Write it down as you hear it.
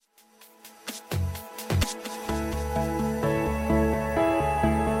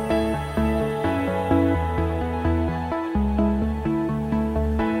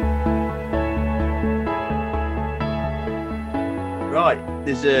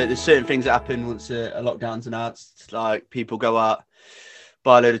there's certain things that happen once a lockdown's announced. Like people go out,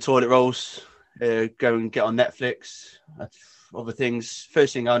 buy a load of toilet rolls, go and get on Netflix, other things.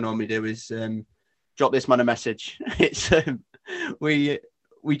 First thing I normally do is drop this man a message. It's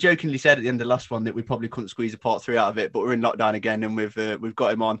we jokingly said at the end of the last one that we probably couldn't squeeze a part 3 out of it, but we're in lockdown again, and we've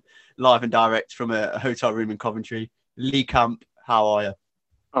got him on live and direct from a hotel room in Coventry. Lee Camp, how are you?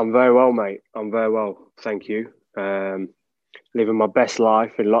 I'm very well, mate. I'm very well, thank you. Living my best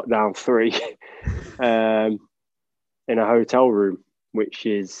life in lockdown 3, in a hotel room, which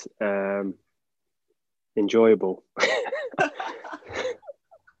is enjoyable.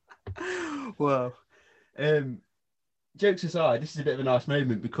 Well, jokes aside, this is a bit of a nice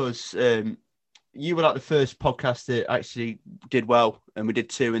moment because you were like the first podcast that actually did well, and we did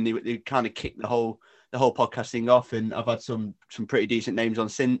 2, and they kind of kicked the whole podcasting off. And I've had some pretty decent names on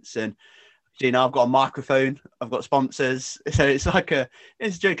since, and I've got a microphone, I've got sponsors, so it's like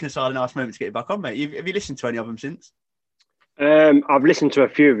it's joking aside, a nice moment to get you back on, mate. Have you listened to any of them since? I've listened to a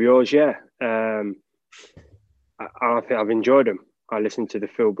few of yours, yeah. I think I've enjoyed them. I listened to the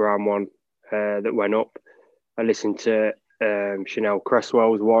Phil Brown one that went up. I listened to Chanel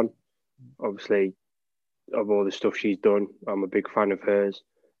Cresswell's one. Obviously, of all the stuff she's done, I'm a big fan of hers.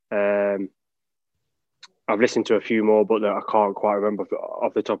 I've listened to a few more, but I can't quite remember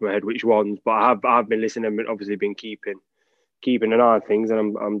off the top of my head which ones. But I've been listening and obviously been keeping an eye on things,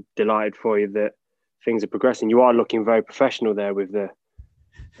 and I'm delighted for you that things are progressing. You are looking very professional there with the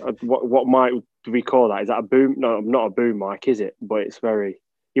what mic do we call that? Is that a boom? No, not a boom mic, is it? But it's very.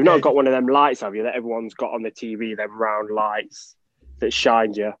 You've not got one of them lights, have you? That everyone's got on the TV, them round lights that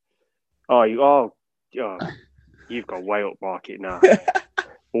shine you. Oh, you've got way up market now.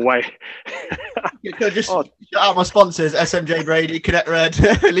 Way. Just shout out my sponsors: SMJ Brady, Connect Red,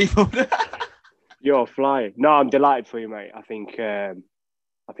 Leafold. You're flying. No, I'm delighted for you, mate. I think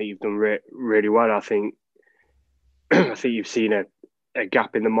you've done really well. I think you've seen a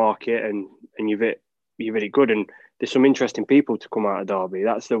gap in the market, and you've hit it good. And there's some interesting people to come out of Derby.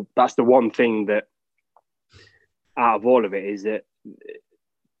 That's the one thing that out of all of it is that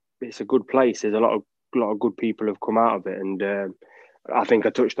it's a good place. There's a lot of good people have come out of it, and I think I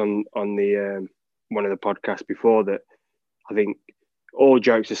touched on the one of the podcasts before that. I think all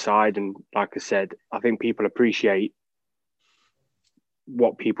jokes aside, and like I said, I think people appreciate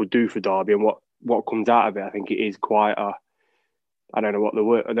what people do for Derby and what comes out of it. I think it is quite I don't know what the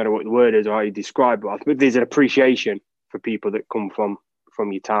word is or how you describe it. I think there's an appreciation for people that come from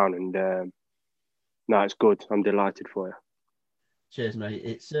your town, and no, it's good. I'm delighted for you. Cheers, mate.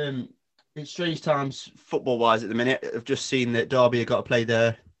 It's strange times football-wise at the minute. I've just seen that Derby have got to play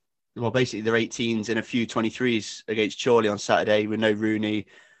basically their 18s and a few 23s against Chorley on Saturday with no Rooney.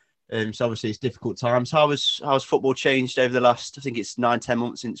 So obviously it's difficult times. How has football changed over the last, I think it's 9-10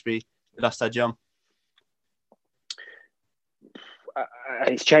 months since we last had John?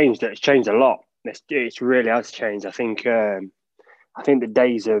 It's changed. It's changed a lot. It really has changed. I think the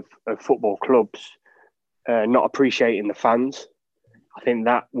days of football clubs not appreciating the fans, I think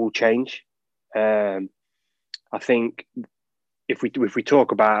that will change. I think if we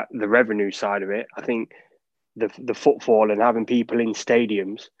talk about the revenue side of it, I think the footfall and having people in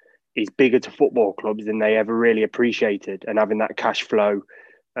stadiums is bigger to football clubs than they ever really appreciated, and having that cash flow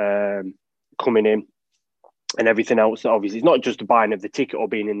coming in and everything else. Obviously, it's not just the buying of the ticket or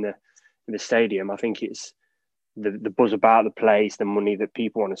being in the stadium. I think it's the buzz about the place, the money that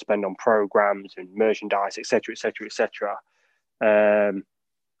people want to spend on programs and merchandise, etc., etc., etc.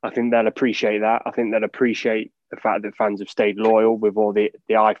 I think they'll appreciate that. I think they'll appreciate the fact that fans have stayed loyal with all the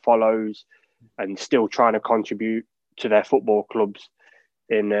follows and still trying to contribute to their football clubs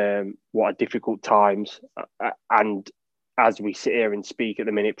in what are difficult times. And as we sit here and speak at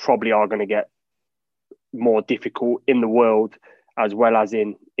the minute, probably are going to get more difficult in the world as well as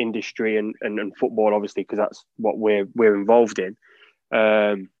in industry and football, obviously, because that's what we're involved in.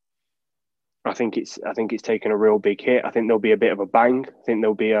 I think it's taken a real big hit. I think there'll be a bit of a bang. I think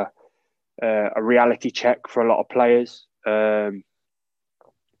there'll be a reality check for a lot of players. I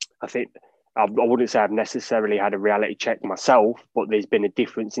think I wouldn't say I've necessarily had a reality check myself, but there's been a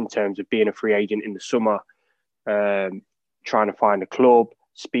difference in terms of being a free agent in the summer, trying to find a club,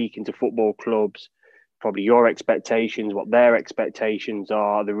 speaking to football clubs, probably your expectations, what their expectations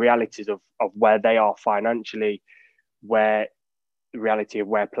are, the realities of where they are financially, where the reality of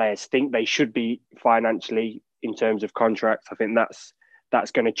where players think they should be financially in terms of contracts. I think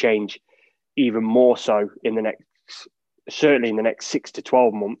that's going to change even more so certainly in the next 6 to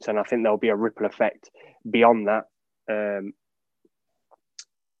 12 months. And I think there'll be a ripple effect beyond that.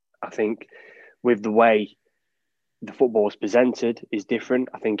 I think with the way the football's presented is different.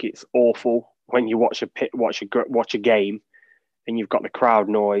 I think it's awful when you watch a game and you've got the crowd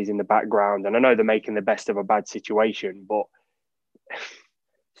noise in the background. And I know they're making the best of a bad situation, but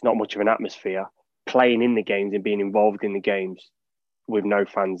it's not much of an atmosphere. Playing in the games and being involved in the games with no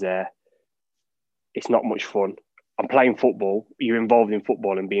fans there, it's not much fun. I'm playing football. You're involved in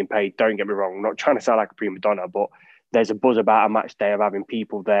football and being paid. Don't get me wrong. I'm not trying to sound like a prima donna, but there's a buzz about a match day of having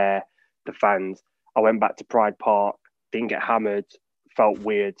people there, the fans. I went back to Pride Park, didn't get hammered, felt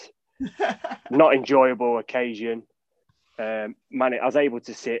weird. Not enjoyable occasion. I was able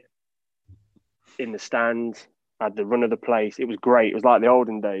to sit in the stands, had the run of the place. It was great. It was like the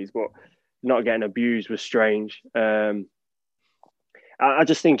olden days, but not getting abused was strange. I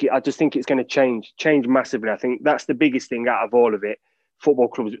just think it's going to change massively. I think that's the biggest thing out of all of it. Football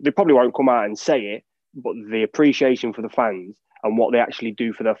clubs, they probably won't come out and say it, but the appreciation for the fans and what they actually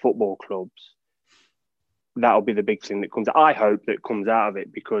do for their football clubs, that'll be the big thing that comes. I hope that comes out of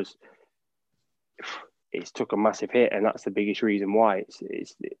it, because it's took a massive hit, and that's the biggest reason why.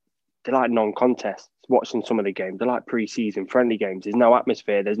 They're like non-contests. Watching some of the games, they're like pre-season friendly games. There's no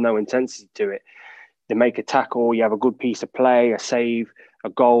atmosphere. There's no intensity to it. They make a tackle, you have a good piece of play, a save, a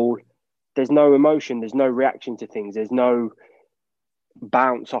goal. There's no emotion. There's no reaction to things. There's no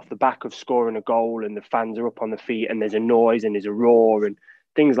bounce off the back of scoring a goal and the fans are up on the feet and there's a noise and there's a roar and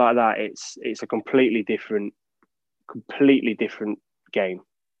things like that. It's a completely different game,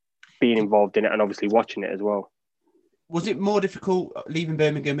 being involved in it and obviously watching it as well. Was it more difficult leaving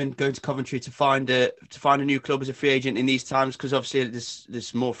Birmingham and going to Coventry to find a new club as a free agent in these times? Because obviously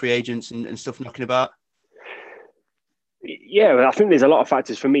there's more free agents and stuff knocking about. Yeah, I think there's a lot of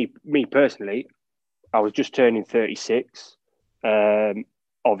factors for me personally. I was just turning 36.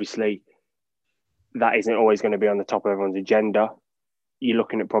 Obviously, that isn't always going to be on the top of everyone's agenda. You're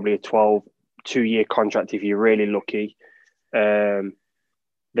looking at probably a 2-year contract if you're really lucky.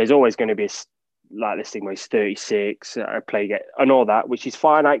 There's always going to be the stigma is 36, and all that, which is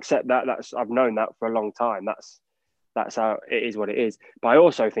fine. I accept that. I've known that for a long time. That's how it is what it is. But I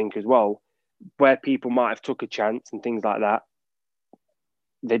also think as well, where people might have took a chance and things like that,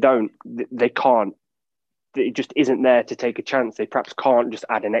 they can't. It just isn't there to take a chance. They perhaps can't just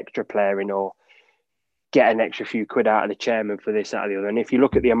add an extra player in or get an extra few quid out of the chairman for this, that, or the other. And if you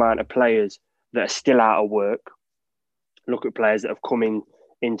look at the amount of players that are still out of work, look at players that have come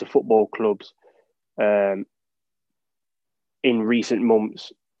into football clubs in recent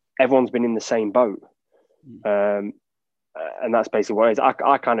months, everyone's been in the same boat. And that's basically what it is.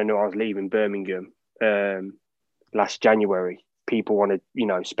 I kind of knew I was leaving Birmingham last January. People want to,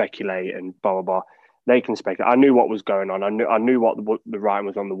 speculate and blah, blah, blah. They can speculate. I knew what was going on. I knew what the writing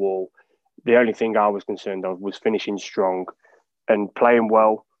was on the wall. The only thing I was concerned of was finishing strong and playing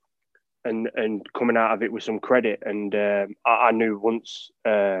well and coming out of it with some credit. And I knew once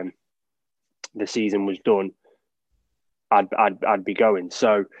the season was done, I'd be going.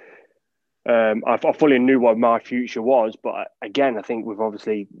 So I fully knew what my future was. But again, I think with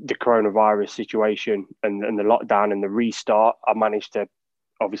obviously the coronavirus situation and the lockdown and the restart, I managed to,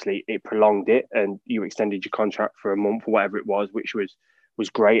 obviously it prolonged it and you extended your contract for a month or whatever it was, which was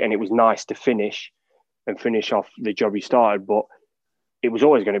great. And it was nice to finish off the job you started, but it was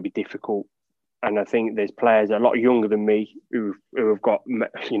always going to be difficult. And I think there's players a lot younger than me who have got,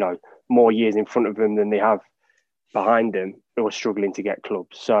 more years in front of them than they have behind them, who are struggling to get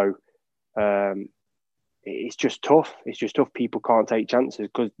clubs. So it's just tough. It's just tough. People can't take chances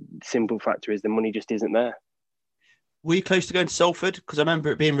because the simple factor is the money just isn't there. Were you close to going to Salford? Because I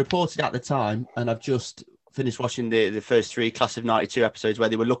remember it being reported at the time, and I've just finished watching the first 3 Class of 92 episodes where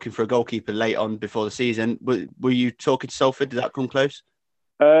they were looking for a goalkeeper late on before the season. Were you talking to Salford? Did that come close?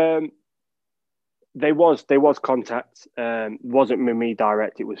 There was contact. Wasn't with me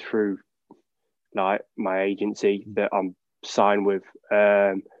direct. It was through like my agency that I'm signed with.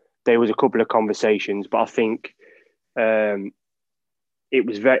 There was a couple of conversations, but I think it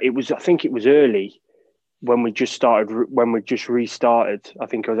was early when we just restarted. I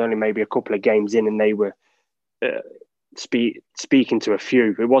think it was only maybe a couple of games in, and they were speaking to a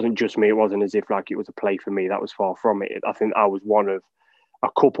few. It wasn't just me. It wasn't as if like it was a play for me. That was far from it. I think I was one of a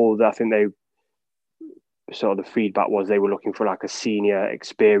couple that I think they sort of the feedback was they were looking for like a senior,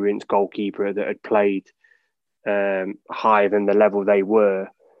 experienced goalkeeper that had played higher than the level they were,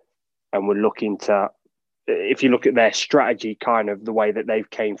 and were looking to. If you look at their strategy, kind of the way that they've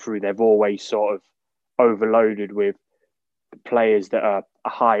came through, they've always sort of overloaded with players that are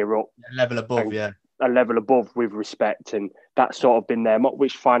higher up, a level above with respect, and that's sort of been their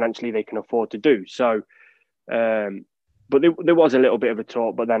which financially they can afford to do. So, but there was a little bit of a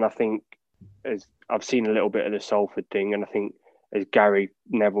talk, but then I think as I've seen a little bit of the Salford thing, and I think as Gary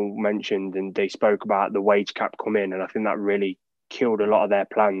Neville mentioned, and they spoke about the wage cap come in, and I think that really killed a lot of their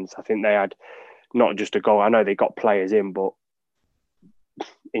plans. I think they had not just a goal. I know they got players in, but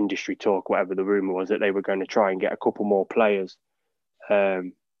industry talk, whatever the rumor was, that they were going to try and get a couple more players,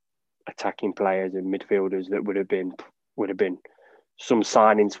 attacking players and midfielders that would have been some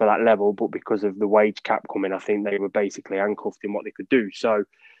signings for that level. But because of the wage cap coming, I think they were basically handcuffed in what they could do. So,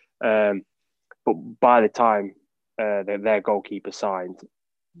 but by the time their goalkeeper signed,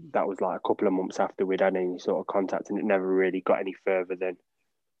 that was like a couple of months after we'd had any sort of contact, and it never really got any further than,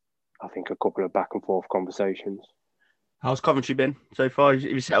 I think, a couple of back and forth conversations. How's Coventry been so far? Have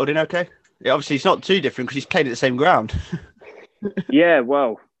you settled in okay? Yeah, obviously, it's not too different because he's played at the same ground. Yeah,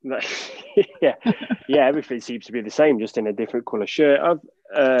 well, yeah, everything seems to be the same, just in a different colour shirt.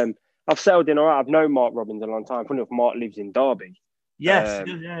 I've settled in all right. I've known Mark Robbins a long time. Funny enough, Mark lives in Derby. Yes,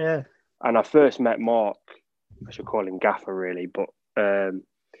 yeah. And I first met Mark, I should call him Gaffer really, but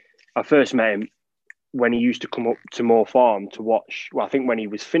I first met him when he used to come up to Moor Farm to watch. Well, I think when he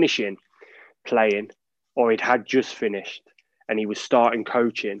was finishing playing, or he'd had just finished, and he was starting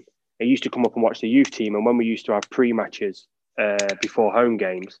coaching. He used to come up and watch the youth team, and when we used to have pre-matches before home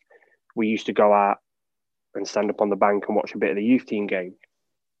games, we used to go out and stand up on the bank and watch a bit of the youth team game.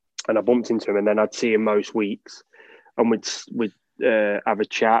 And I bumped into him, and then I'd see him most weeks, and we'd have a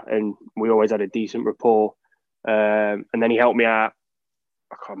chat, and we always had a decent rapport. And then he helped me out.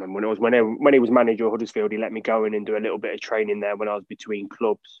 I can't remember when it was. When he was manager of Huddersfield, he let me go in and do a little bit of training there when I was between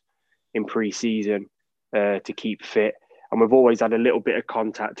clubs in pre-season to keep fit. And we've always had a little bit of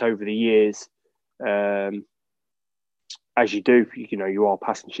contact over the years. As you do, you are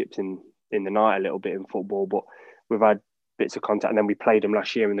passing ships in the night a little bit in football, but we've had bits of contact. And then we played him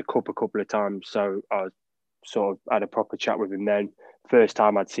last year in the Cup a couple of times. So I sort of had a proper chat with him then. First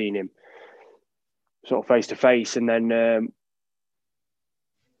time I'd seen him sort of face to face. And then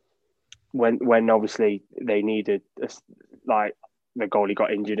when obviously they needed, like the goalie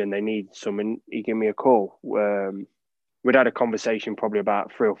got injured and they needed someone, he gave me a call. We'd had a conversation probably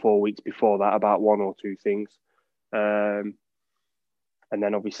about 3 or 4 weeks before that about one or two things. And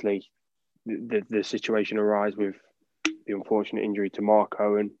then obviously the situation arose with the unfortunate injury to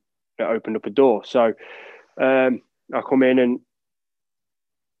Marco, and it opened up a door. So I come in, and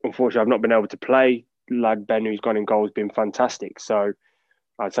unfortunately I've not been able to play. Lad Ben, who's gone in goal, has been fantastic. So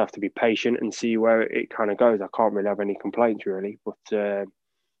I just have to be patient and see where it kind of goes. I can't really have any complaints really, but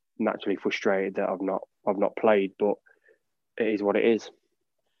naturally frustrated that I've not played, but it is what it is.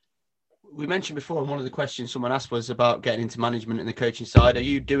 We mentioned before, and one of the questions someone asked was about getting into management and the coaching side. Are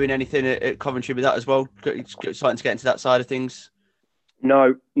you doing anything at Coventry with that as well? Starting to get into that side of things?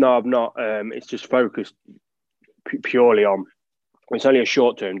 No, I'm not. It's just focused purely on. It's only a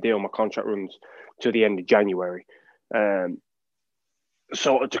short-term deal. My contract runs to the end of January,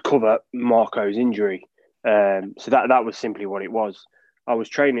 sort of to cover Marco's injury. So that was simply what it was. I was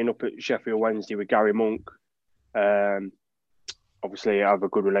training up at Sheffield Wednesday with Gary Monk. Obviously, I have a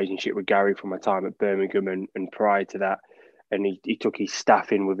good relationship with Gary from my time at Birmingham and prior to that. And he took his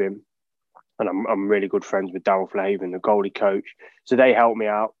staff in with him. And I'm really good friends with Darryl Flahaven, the goalie coach. So they helped me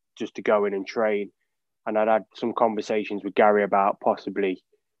out just to go in and train. And I'd had some conversations with Gary about possibly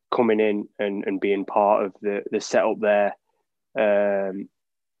coming in and being part of the setup there,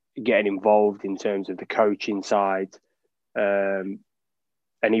 getting involved in terms of the coaching side. And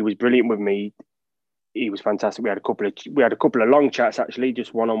he was brilliant with me. He was fantastic. We had a couple of long chats actually,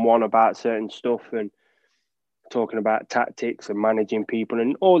 just one-on-one about certain stuff and talking about tactics and managing people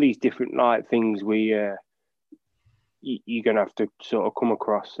and all these different things you're gonna have to sort of come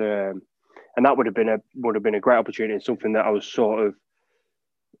across. And that would have been a great opportunity and something that I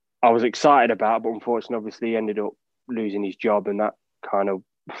was excited about, but unfortunately, obviously, he ended up losing his job, and that kind of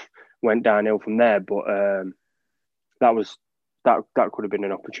went downhill from there. But that could have been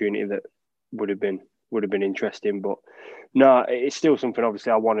an opportunity that would have been interesting. But no, it's still something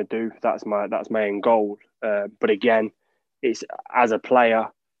obviously I want to do. That's my end goal. But again, it's as a player,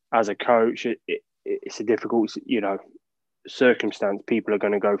 as a coach, it's a difficult circumstance. People are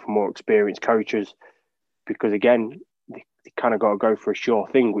going to go for more experienced coaches because again, they kind of got to go for a sure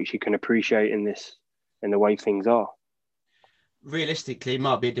thing, which you can appreciate in the way things are. Realistically, it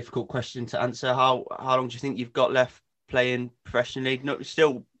might be a difficult question to answer. How long do you think you've got left playing professionally? No,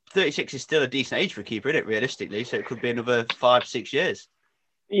 still 36 is still a decent age for a keeper, isn't it? Realistically, so it could be another 5-6 years.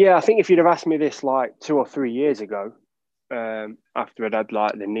 Yeah, I think if you'd have asked me this like 2 or 3 years ago, after I'd had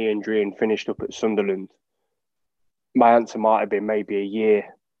like the knee injury and finished up at Sunderland, my answer might have been maybe a year,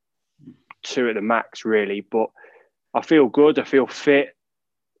 2 at the max, really. But I feel good. I feel fit.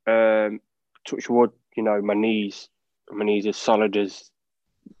 touch wood, my knees as solid as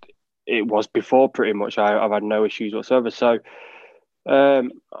it was before. Pretty much, I've had no issues whatsoever. So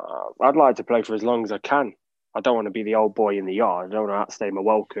I'd like to play for as long as I can. I don't want to be the old boy in the yard. I don't want to outstay my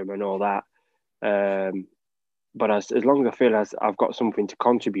welcome and all that. But as long as I feel as I've got something to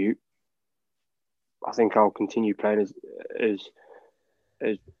contribute, I think I'll continue playing as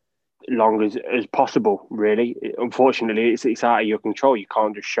long as possible. Really, unfortunately, it's out of your control. You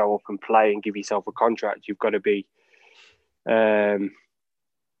can't just show up and play and give yourself a contract. You've got to be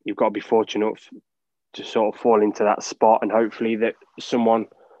fortunate to sort of fall into that spot, and hopefully that someone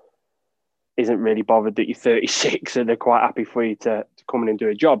isn't really bothered that you're 36 and they're quite happy for you to come in and do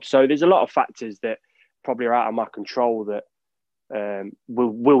a job. So there's a lot of factors that probably are out of my control that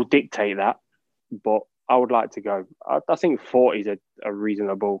will dictate that. But I would like to go. I think 40 is a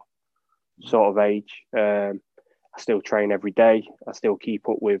reasonable sort of age. I still train every day. I still keep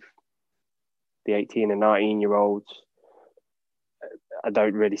up with the 18 and 19-year-olds. I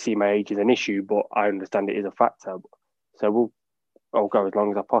don't really see my age as an issue, but I understand it is a factor. So I'll go as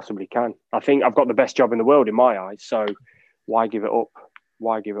long as I possibly can. I think I've got the best job in the world in my eyes. So why give it up?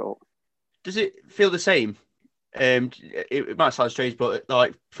 Why give it up? Does it feel the same? It might sound strange, but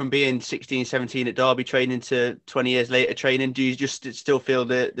like from being 16, 17 at Derby training to 20 years later training, do you just still feel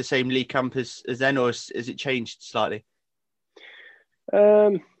the same league camp as then, or has it changed slightly?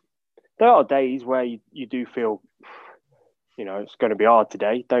 There are days where you do feel, it's going to be hard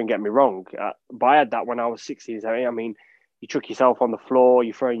today. Don't get me wrong. But I had that when I was 16, 17. I mean, you chuck yourself on the floor,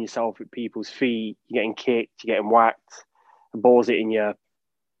 you're throwing yourself at people's feet, you're getting kicked, you're getting whacked, the ball's hitting you,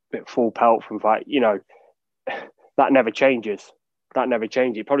 bit full pelt from fight. That never changes.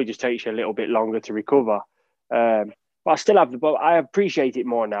 It probably just takes you a little bit longer to recover. But I still have but I appreciate it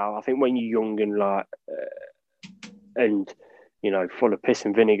more now. I think when you're young and full of piss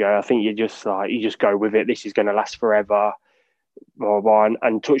and vinegar, I think you just go with it. This is going to last forever.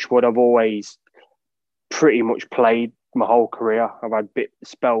 And touch wood, I've always pretty much played my whole career. I've had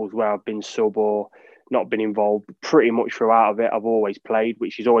spells where I've been sub or not been involved. Pretty much throughout of it, I've always played,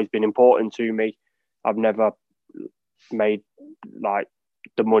 which has always been important to me. I've never made like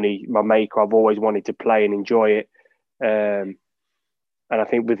the money my maker. I've always wanted to play and enjoy it. And I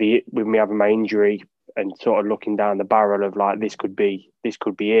think with me having my injury and sort of looking down the barrel of like this could be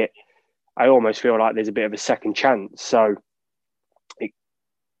it, I almost feel like there's a bit of a second chance. So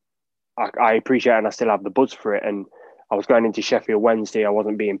I appreciate it, and I still have the buzz for it. And I was going into Sheffield Wednesday. I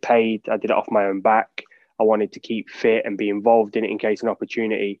wasn't being paid. I did it off my own back. I wanted to keep fit and be involved in it in case an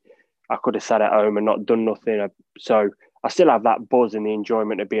opportunity. I could have sat at home and not done nothing. So I still have that buzz and the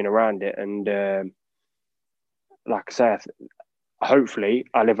enjoyment of being around it. And like I say, hopefully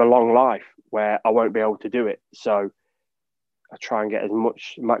I live a long life where I won't be able to do it. So I try and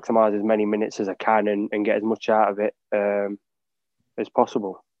maximise as many minutes as I can and get as much out of it as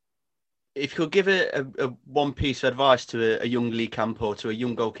possible. If you could give a one piece of advice to a young league camp or to a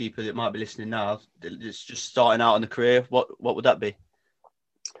young goalkeeper that might be listening now, that's just starting out in the career, what would that be?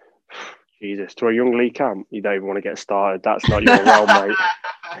 Jesus, to a young league camp, you don't even want to get started. That's not your realm, mate.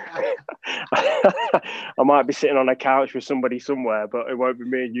 I might be sitting on a couch with somebody somewhere, but it won't be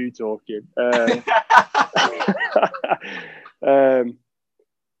me and you talking. I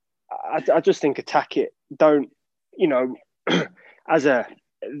just think attack it. Don't,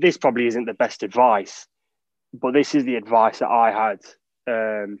 this probably isn't the best advice, but this is the advice that I had.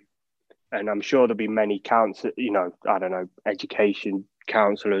 And I'm sure there'll be many education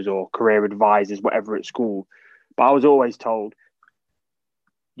counsellors or career advisors, whatever at school. But I was always told,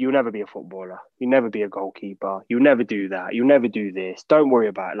 you'll never be a footballer. You'll never be a goalkeeper. You'll never do that. You'll never do this. Don't worry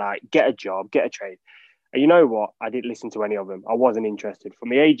about it. Like, get a job, get a trade. And you know what? I didn't listen to any of them. I wasn't interested. From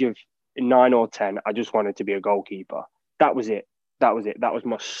the age of 9 or 10, I just wanted to be a goalkeeper. That was it. That was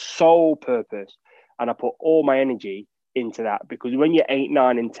my sole purpose. And I put all my energy into that because when you're 8,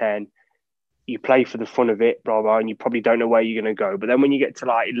 9 and 10, you play for the fun of it, blah, blah, and you probably don't know where you're going to go. But then when you get to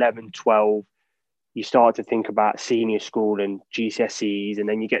like 11, 12, you start to think about senior school and GCSEs. And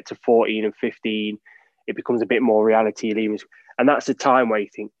then you get to 14 and 15, it becomes a bit more reality. And that's the time where you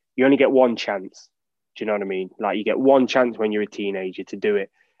think you only get one chance. Do you know what I mean? Like you get one chance when you're a teenager to do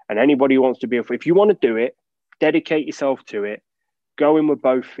it. And anybody who wants to if you want to do it, dedicate yourself to it, go in with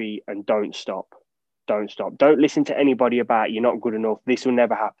both feet and don't stop. Don't stop. Don't listen to anybody about you're not good enough. This will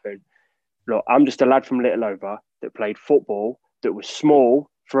never happen. Look, I'm just a lad from Littleover that played football, that was small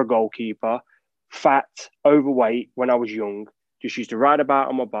for a goalkeeper, fat, overweight when I was young, just used to ride about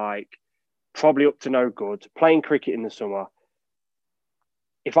on my bike, probably up to no good, playing cricket in the summer.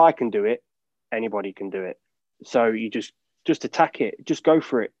 If I can do it, anybody can do it. So you just Just attack it. Just go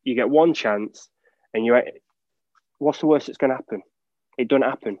for it. You get one chance, and what's the worst that's going to happen? It doesn't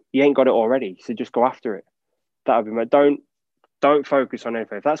happen. You ain't got it already, so just go after it. That would be my don't focus on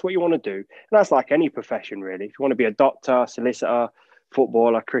anything. If that's what you want to do, and that's like any profession really. If you want to be a doctor, solicitor,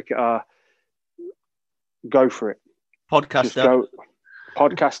 footballer, cricketer, go for it. Podcaster,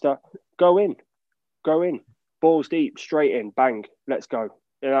 go in, balls deep, straight in, bang, let's go.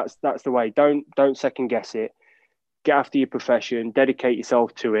 Yeah, that's the way. Don't second guess it. Get after your profession, dedicate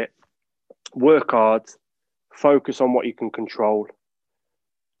yourself to it, work hard, focus on what you can control.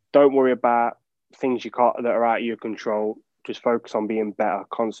 Don't worry about things you can't that are out of your control. Just focus on being better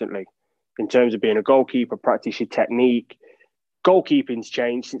constantly. In terms of being a goalkeeper, practice your technique. Goalkeeping's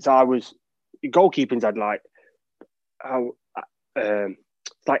changed since goalkeeping's had like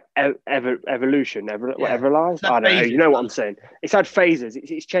evolution, whatever lies. I don't know. You know what I'm saying? It's had phases.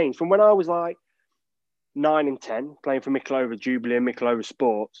 It's changed from when I was like 9 and 10 playing for Miklova Jubilee and Miklova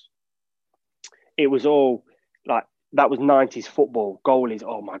Sports. It was all like that was 90s football. Goalies,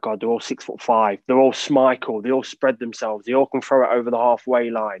 oh my God, they're all 6'5". They're all Schmeichel. They all spread themselves. They all can throw it over the halfway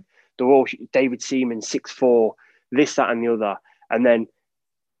line. They're all David Seaman, 6'4", this, that, and the other. And then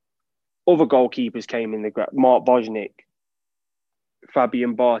other goalkeepers came in Mark Bojnik,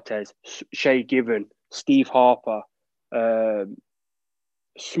 Fabian Barthez, Shay Given, Steve Harper,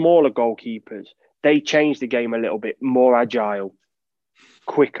 smaller goalkeepers. They changed the game a little bit, more agile,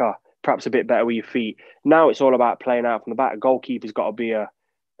 quicker, perhaps a bit better with your feet. Now it's all about playing out from the back. A goalkeeper's got to be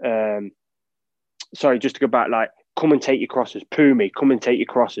just to go back, like, come and take your crosses. Come and take your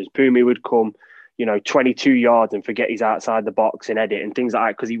crosses. Pumi would come, 22 yards and forget he's outside the box and edit and things like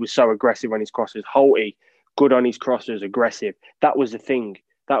that because he was so aggressive on his crosses. Holty, good on his crosses, aggressive. That was the thing.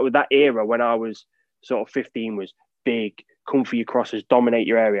 That era when I was sort of 15 was big, come for your crosses, dominate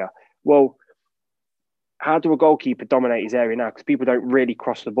your area. Well, how do a goalkeeper dominate his area now? Because people don't really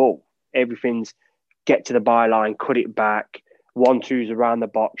cross the ball. Everything's get to the byline, cut it back, 1-2s around the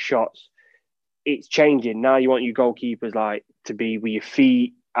box, shots. It's changing. Now you want your goalkeepers like to be with your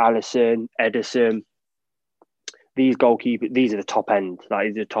feet, Allison, Edison. These goalkeepers, these are the top end. Like,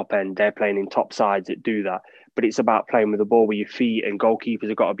 these are the top end. They're playing in top sides that do that. But it's about playing with the ball with your feet, and goalkeepers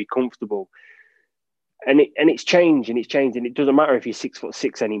have got to be comfortable. And it's changing. It doesn't matter if you're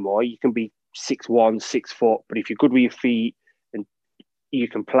 6'6" anymore. You can be 6'1", 6 foot. But if you're good with your feet and you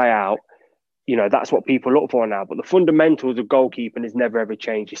can play out, that's what people look for now. But the fundamentals of goalkeeping has never ever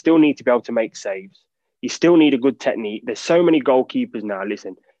changed. You still need to be able to make saves. You still need a good technique. There's so many goalkeepers now.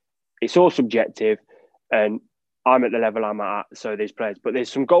 Listen, it's all subjective, and I'm at the level I'm at, so there's players. But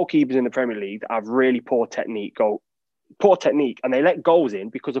there's some goalkeepers in the Premier League that have really poor technique, and they let goals in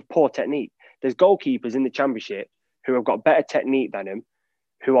because of poor technique. There's goalkeepers in the Championship who have got better technique than him,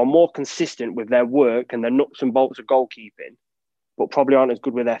 who are more consistent with their work and their nuts and bolts of goalkeeping, but probably aren't as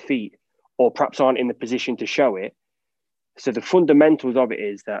good with their feet, or perhaps aren't in the position to show it. So the fundamentals of it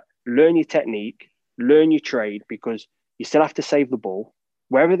is that learn your technique, learn your trade, because you still have to save the ball.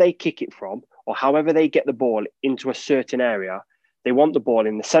 Wherever they kick it from, or however they get the ball into a certain area, they want the ball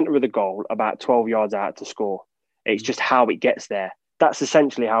in the centre of the goal about 12 yards out to score. It's just how it gets there. That's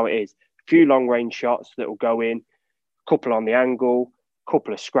essentially how it is. A few long-range shots that will go in, couple on the angle,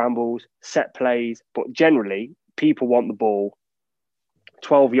 couple of scrambles, set plays. But generally, people want the ball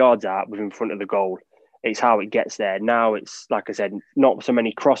 12 yards out with in front of the goal. It's how it gets there. Now it's, like I said, not so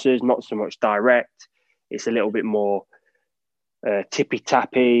many crosses, not so much direct. It's a little bit more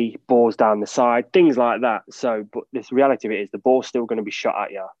tippy-tappy, balls down the side, things like that. So, but this reality of it is the ball's still going to be shot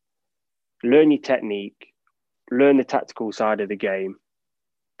at you. Learn your technique, learn the tactical side of the game,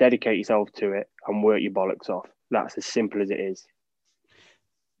 dedicate yourself to it, and work your bollocks off. That's as simple as it is.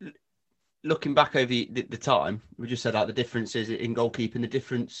 Looking back over the time, we just said like the differences in goalkeeping, the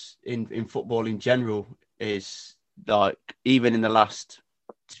difference in football in general is like even in the last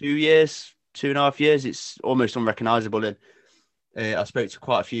 2.5 years, it's almost unrecognisable. And I spoke to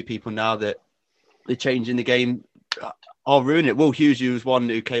quite a few people now that the change in the game are ruining it. Will Hughes, who was one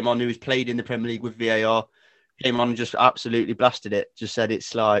who came on, who was played in the Premier League with VAR, came on and just absolutely blasted it. Just said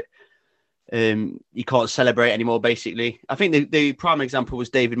it's like you can't celebrate anymore, basically. I think the prime example was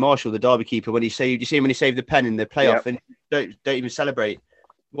David Marshall, the Derby keeper, when he saved, you see him when he saved the pen in the playoff, and don't even celebrate.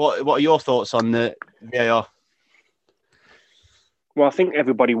 What are your thoughts on the VAR? Well, I think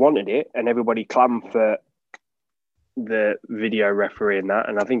everybody wanted it, and everybody clammed for the video referee and that.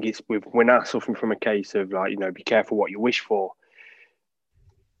 And I think we're now suffering from a case of like, be careful what you wish for.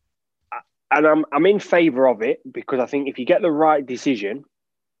 And I'm in favour of it because I think if you get the right decision,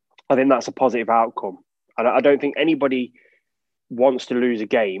 I think that's a positive outcome. And I don't think anybody wants to lose a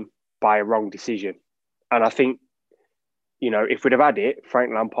game by a wrong decision. And I think if we'd have had it,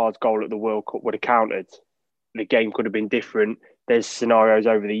 Frank Lampard's goal at the World Cup would have counted. The game could have been different. There's scenarios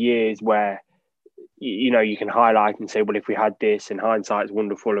over the years where, you can highlight and say, well, if we had this, and hindsight's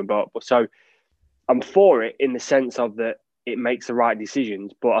wonderful. But so I'm for it in the sense of that it makes the right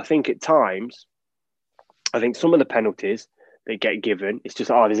decisions. But I think at times, some of the penalties that get given, it's just,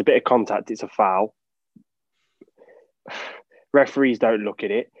 there's a bit of contact, it's a foul. Referees don't look at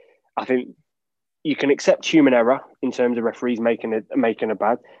it. I think you can accept human error in terms of referees making a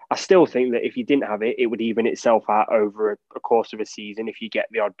bad. I still think that if you didn't have it, it would even itself out over a course of a season if you get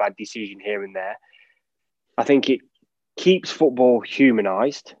the odd bad decision here and there. I think it keeps football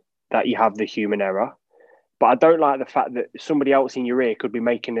humanised, that you have the human error. But I don't like the fact that somebody else in your ear could be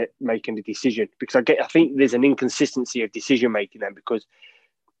making a decision, because I think there's an inconsistency of decision making then, because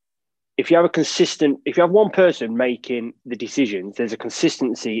if you have one person making the decisions, there's a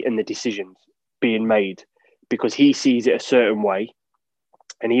consistency in the decisions being made because he sees it a certain way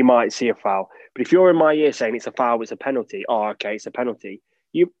and he might see a foul. But if you're in my ear saying it's a foul, it's a penalty, okay, it's a penalty.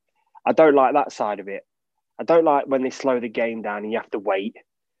 I don't like that side of it. I don't like when they slow the game down and you have to wait.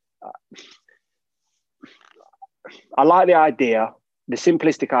 I like the idea. The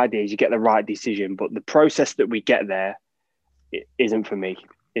simplistic idea is you get the right decision, but the process that we get there isn't for me.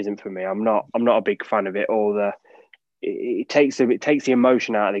 I'm not a big fan of it. It takes the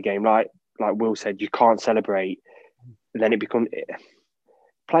emotion out of the game. Like Will said, you can't celebrate. And then it becomes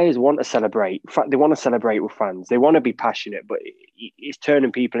players want to celebrate. In fact, they want to celebrate with fans. They want to be passionate, but it's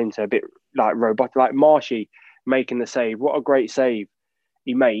turning people into a bit like robotic. Like Marshy making the save. What a great save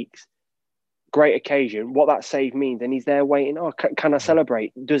he makes. Great occasion. What that save means, and he's there waiting. Oh, can I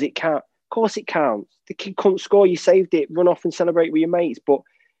celebrate? Does it count? Of course it counts. The kid couldn't score. You saved it. Run off and celebrate with your mates. But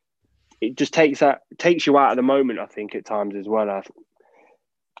it just takes you out of the moment, I think, at times as well.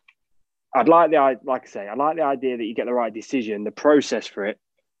 I like the idea that you get the right decision. The process for it,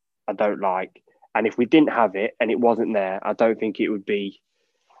 I don't like. And if we didn't have it and it wasn't there, I don't think it'd be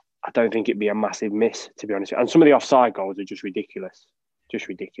a massive miss, to be honest. And some of the offside goals are just ridiculous.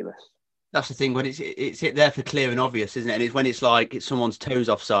 That's the thing, when it's there for clear and obvious, isn't it? And it's when it's like it's someone's toes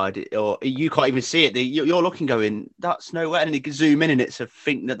offside, or you can't even see it. You're looking, going, that's nowhere, and you can zoom in, and it's a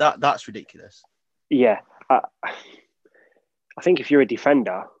think that's ridiculous. Yeah, I think if you're a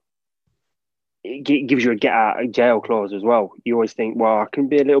defender, it gives you a get out of jail clause as well. You always think, well, I can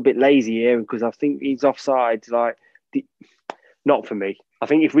be a little bit lazy here because I think he's offside. Not for me. I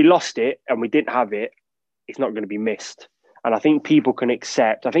think if we lost it and we didn't have it, it's not going to be missed. And I think people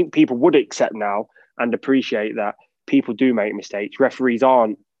would accept now and appreciate that people do make mistakes. Referees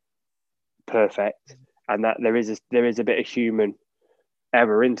aren't perfect, and that there is a bit of human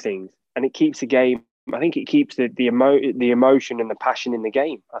error in things. And it keeps the game. I think it keeps the emotion and the passion in the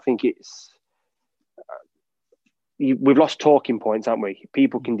game. I think we've lost talking points, haven't we?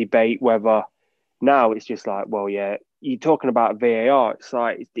 People can debate whether now it's just like, well, yeah, you're talking about VAR. It's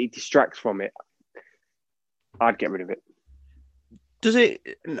like it distracts from it. I'd get rid of it. Does it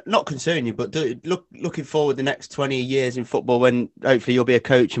not concern you, but looking forward the next 20 years in football, when hopefully you'll be a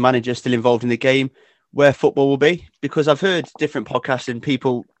coach and manager still involved in the game, where football will be? Because I've heard different podcasts and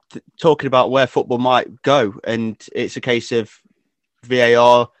people talking about where football might go, and it's a case of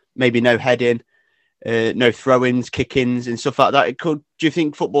VAR, maybe no heading, no throw-ins, kick-ins and stuff like that. Do you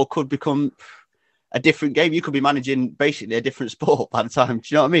think football could become a different game? You could be managing basically a different sport by the time. Do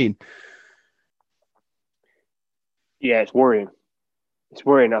you know what I mean? Yeah, it's worrying.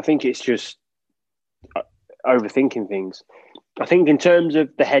 I think it's just overthinking things. I think in terms of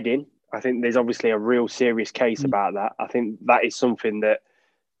the heading, I think there's obviously a real serious case about that. I think that is something that,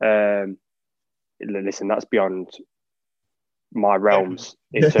 listen, that's beyond my realms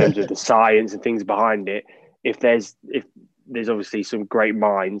in terms of the science and things behind it. If there's obviously some great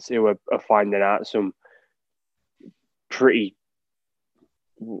minds who are finding out some pretty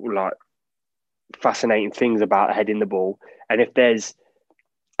fascinating things about heading the ball, and if there's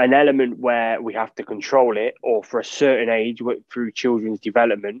an element where we have to control it, or for a certain age through children's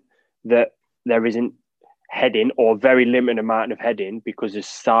development, that there isn't heading or very limited amount of heading because the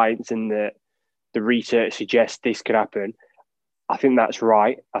science and the research suggests this could happen, I think that's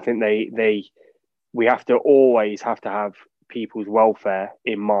right. I think we have to always have people's welfare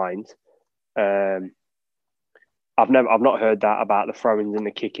in mind. I've not heard that about the throw-ins and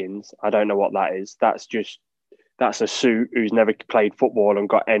the kick-ins. I don't know what that is. That's a suit who's never played football and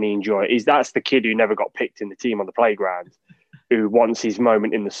got any enjoyment. That's the kid who never got picked in the team on the playground, who wants his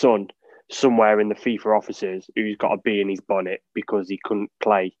moment in the sun somewhere in the FIFA offices, who's got a bee in his bonnet because he couldn't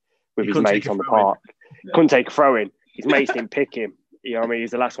play with his mates on the park. Yeah. Couldn't take a throw-in. His mates didn't pick him. You know what I mean?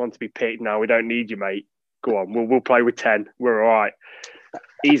 He's the last one to be picked. No, we don't need you, mate. Go on, we'll play with 10. We're all right.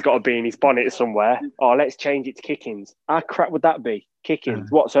 He's got to be in his bonnet somewhere. Oh, let's change it to kick-ins. How crap would that be?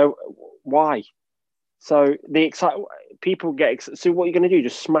 Kick-ins. What? So why? So people get. So what are you going to do?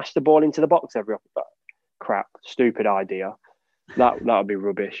 Just smash the ball into the box every opportunity? Crap, stupid idea. That would be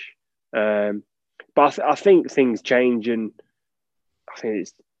rubbish. But I think things change, and I think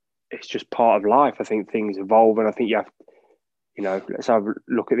it's just part of life. I think things evolve, and I think you have, let's have a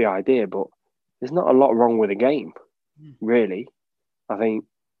look at the idea. But there's not a lot wrong with the game, really. I think,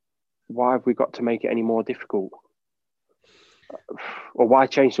 why have we got to make it any more difficult? Or why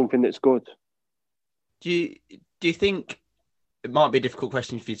change something that's good? Do you think it might be a difficult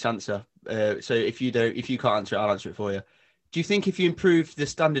question for you to answer? So if you can't answer it, I'll answer it for you. Do you think if you improved the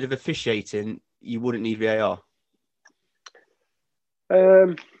standard of officiating, you wouldn't need VAR?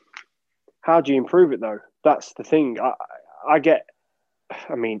 How do you improve it though? That's the thing. I'm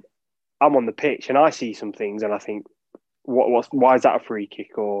on the pitch and I see some things and I think, why is that a free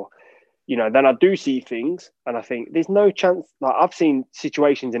kick? Or, then I do see things and I think there's no chance. Like, I've seen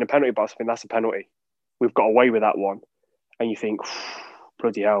situations in a penalty box, I think that's a penalty. We've got away with that one. And you think,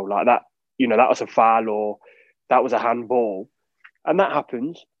 bloody hell, like that, that was a foul or that was a handball. And that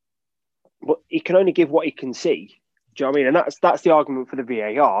happens. But he can only give what he can see. Do you know what I mean? And that's the argument for the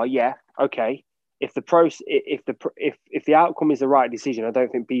VAR. Yeah, okay. If the outcome is the right decision, I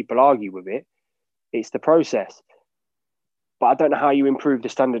don't think people argue with it. It's the process. But I don't know how you improve the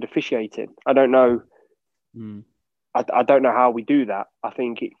standard officiating. I don't know. I don't know how we do that. I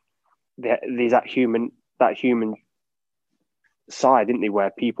think there's that human side, isn't there,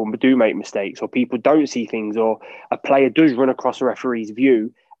 where people do make mistakes or people don't see things, or a player does run across a referee's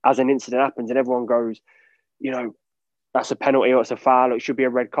view as an incident happens and everyone goes, that's a penalty or it's a foul or it should be a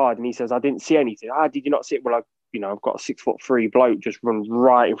red card. And he says, I didn't see anything. Did you not see it? Well, I've got a 6'3" bloke just run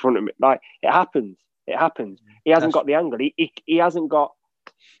right in front of me. Like, it happens. He hasn't got the angle. He hasn't got,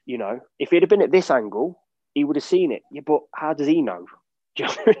 if he'd have been at this angle, he would have seen it. Yeah, but how does he know? Do you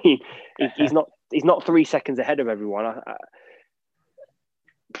know what I mean? He's not 3 seconds ahead of everyone.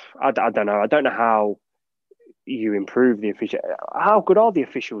 I don't know. I don't know how you improve the official. How good are the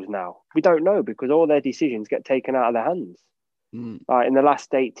officials now? We don't know, because all their decisions get taken out of their hands. In the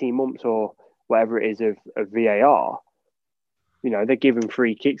last 18 months or whatever it is of VAR, they're giving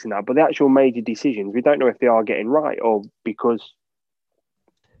free kicks and that, but the actual major decisions, we don't know if they are getting right or because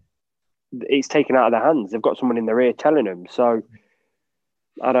it's taken out of their hands. They've got someone in their ear telling them. So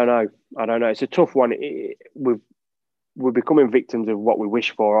I don't know. It's a tough one. We're becoming victims of what we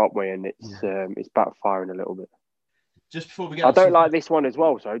wish for, aren't we? And it's backfiring a little bit. Just before we get, I don't like this one as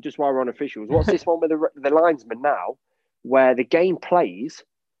well. So just while we're on officials, what's this one with the linesman now, where the game plays,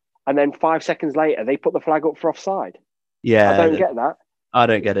 and then 5 seconds later they put the flag up for offside? Yeah, I don't get that. I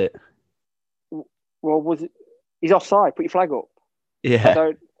don't get it. Well, he's offside? Put your flag up.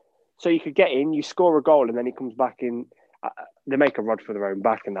 Yeah. So you could get in, you score a goal, and then he comes back in. They make a rod for their own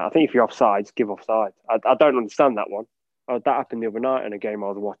back and that. I think if you're offside, give offside. I don't understand that one. That happened the other night in a game I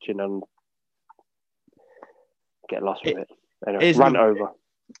was watching and get lost with it. Anyway, rant over.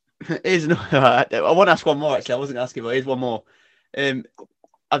 I want to ask one more, actually. I wasn't asking, but here's one more.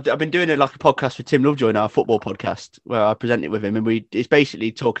 I've been doing a podcast with Tim Lovejoy, our football podcast, where I present it with him, and it's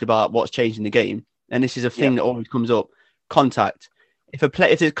basically talking about what's changed in the game. And this is a thing that always comes up: contact. If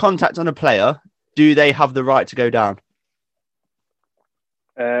there's contact on a player, do they have the right to go down?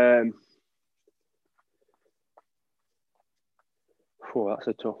 That's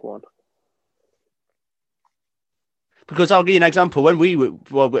a tough one. Because I'll give you an example. When I'm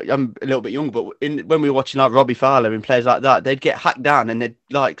a little bit young, but when we were watching like Robbie Fowler and players like that, they'd get hacked down and they'd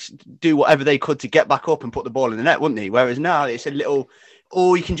like do whatever they could to get back up and put the ball in the net, wouldn't they? Whereas now it's a little,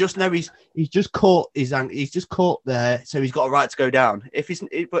 you can just know he's just caught he's just caught there, so he's got a right to go down.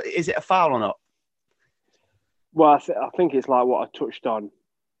 But is it a foul or not? Well, I think it's like what I touched on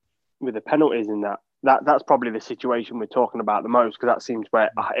with the penalties in that's probably the situation we're talking about the most, because that seems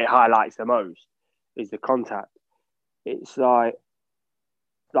where it highlights the most is the contact. It's like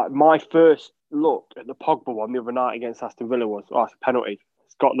my first look at the Pogba one the other night against Aston Villa was, it's a penalty.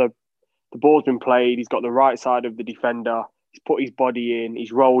 It's got the ball's been played. He's got the right side of the defender. He's put his body in.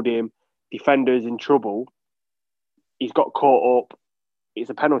 He's rolled him. Defender's in trouble. He's got caught up.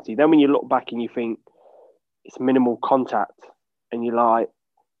 It's a penalty. Then when you look back and you think it's minimal contact, and you're like,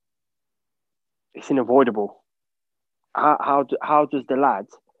 it's unavoidable. How does the lad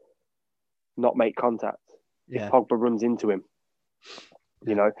not make contact? Yeah. If Pogba runs into him,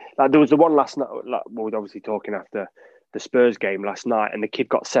 like there was the one last night. Like, we were obviously talking after the Spurs game last night, and the kid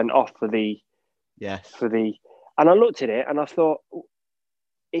got sent off for the. And I looked at it and I thought,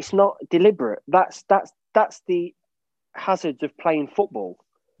 it's not deliberate. That's that's the hazards of playing football.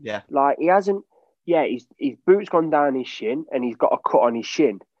 Yeah. Like he hasn't. Yeah, his boot's gone down his shin, and he's got a cut on his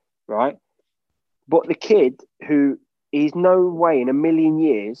shin, right? But the kid who is no way in a million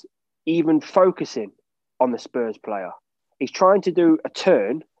years even focusing on the Spurs player. He's trying to do a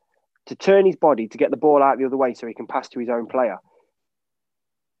turn to turn his body to get the ball out the other way so he can pass to his own player.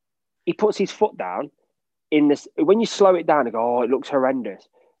 He puts his foot down in this. When you slow it down and go, oh, it looks horrendous.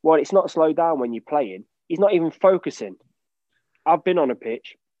 Well, it's not slowed down when you're playing. He's not even focusing. I've been on a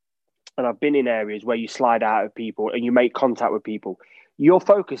pitch and I've been in areas where you slide out of people and you make contact with people. Your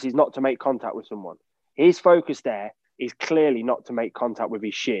focus is not to make contact with someone. His focus there is clearly not to make contact with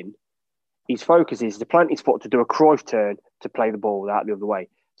his shin. His focus is to plant his foot to do a Cruyff turn to play the ball out the other way.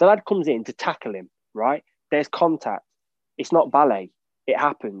 The lad comes in to tackle him, right? There's contact. It's not ballet. It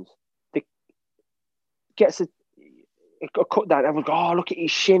happens. Gets a cut down. Everyone goes, oh, look at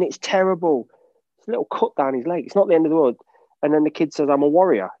his shin. It's terrible. It's a little cut down his leg. It's not the end of the world. And then the kid says, I'm a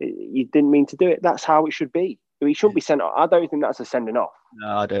warrior. You didn't mean to do it. That's how it should be. He shouldn't be sent off. I don't think that's a sending off.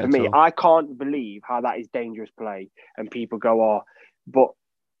 No, I don't. For me, I can't believe how that is dangerous play. And people go, oh, but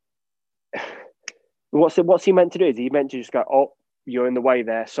what's he meant to do? Is he meant to just go, oh, you're in the way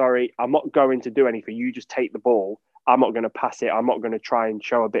there. Sorry, I'm not going to do anything. You just take the ball. I'm not going to pass it. I'm not going to try and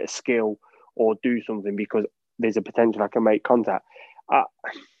show a bit of skill or do something because there's a potential I can make contact.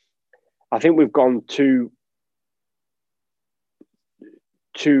 I think we've gone too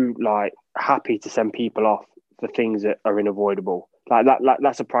like happy to send people off for things that are unavoidable. Like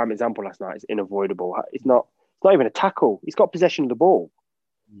that's a prime example last night. It's unavoidable. It's not even a tackle. He's got possession of the ball.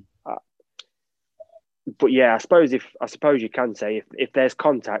 But yeah, I suppose you can say if there's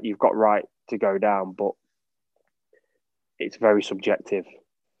contact, you've got right to go down. But it's very subjective.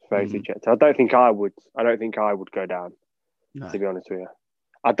 It's very subjective. I don't think I would go down. No. To be honest with you,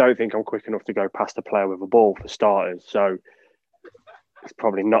 I don't think I'm quick enough to go past a player with a ball for starters. So it's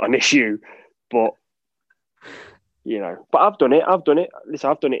probably not an issue. But but I've done it. Listen,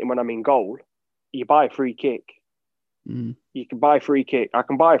 I've done it when I'm in goal. You buy a free kick. You can buy a free kick. I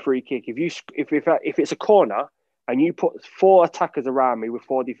can buy a free kick. If it's a corner and you put 4 attackers around me with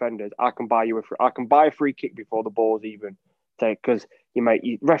 4 defenders, I can buy a free kick before the ball's even taken. Because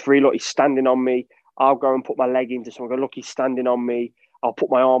referee, look, he's standing on me. I'll go and put my leg into someone. Go, look, he's standing on me. I'll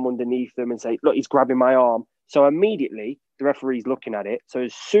put my arm underneath them and say, look, he's grabbing my arm. So immediately the referee's looking at it. So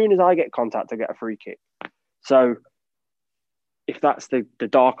as soon as I get contact, I get a free kick. So if that's the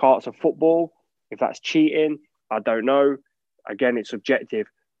dark arts of football, if that's cheating, I don't know. Again, it's subjective,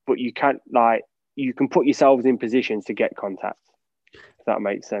 but you can put yourselves in positions to get contact. If that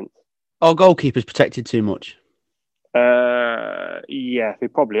makes sense. Our goalkeepers protected too much. Yeah, we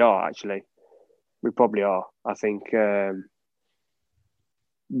probably are actually. We probably are. I think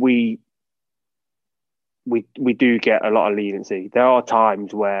we do get a lot of leniency. There are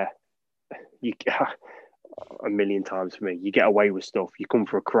times where you a million times for me, you get away with stuff. You come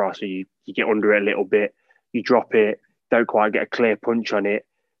for a cross, or you get under it a little bit. You drop it, don't quite get a clear punch on it.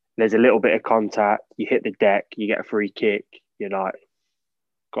 There's a little bit of contact. You hit the deck, you get a free kick. You're like,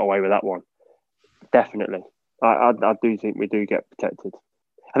 got away with that one. Definitely. I do think we do get protected.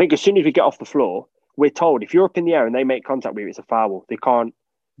 I think as soon as we get off the floor, we're told if you're up in the air and they make contact with you, it's a foul. They can't,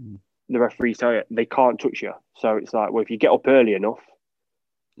 the referees tell you, they can't touch you. So it's like, well, if you get up early enough.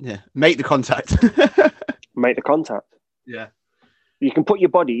 Yeah, make the contact. Make the contact. Yeah. You can put your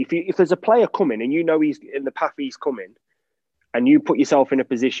body, if there's a player coming and you know he's in the path he's coming, and you put yourself in a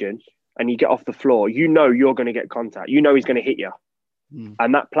position and you get off the floor, you know you're going to get contact. You know he's going to hit you.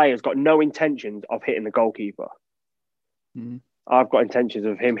 And that player's got no intentions of hitting the goalkeeper. I've got intentions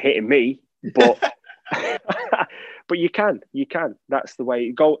of him hitting me, but but you can. That's the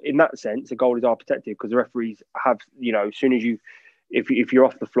way. Goal in that sense, the goalies are protected because the referees have, as soon as if you're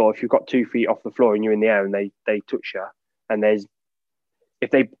off the floor, if you've got 2 feet off the floor and you're in the air and they touch you, and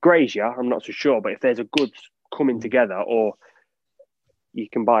if they graze you, I'm not so sure, but if there's a good coming together, or you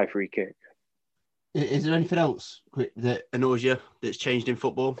can buy a free kick. Is there anything else that annoys you that's changed in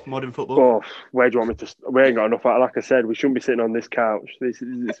football, modern football? Oh, where do you want me to? We ain't got enough. Like I said, we shouldn't be sitting on this couch. This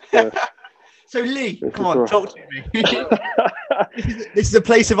is So Lee, come on, talk to me. This is a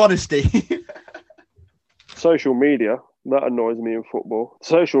place of honesty. Social media, that annoys me in football.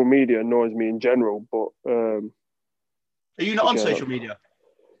 Social media annoys me in general, but are you not on social media?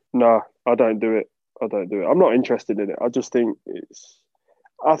 No, I don't do it. I'm not interested in it. I just think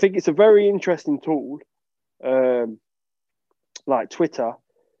it's a very interesting tool. Like Twitter.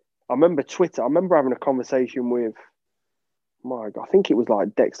 I remember having a conversation with I think it was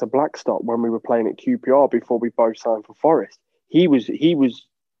like Dexter Blackstock when we were playing at QPR before we both signed for Forest. He was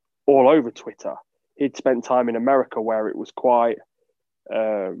all over Twitter. he'd spent time in America where it was quite.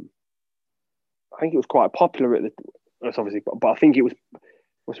 I think it was quite popular at the. That's obviously, but I think it was.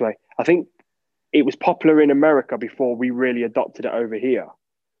 What's the way? I think it was popular in America before we really adopted it over here.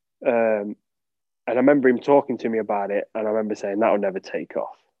 And I remember him talking to me about it, and I remember saying that'll never take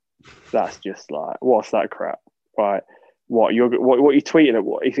off. That's just like, what's that crap, right? What you're tweeting at?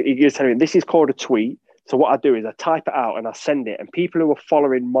 What he's telling me this is called a tweet. So what I do is I type it out and I send it, and people who are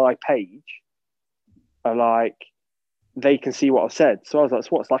following my page are like, they can see what I've said. So I was like, so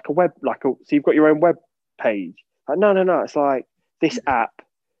what's like a web, so you've got your own web page? Like, no, it's like this app.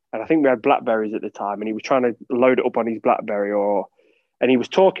 And I think we had Blackberries at the time, and he was trying to load it up on his Blackberry, and he was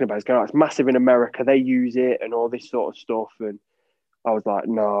talking about it. He's going, it's massive in America. They use it and all this sort of stuff. And I was like,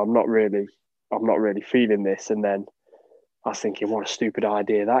 no, I'm not really feeling this. And then I was thinking, what a stupid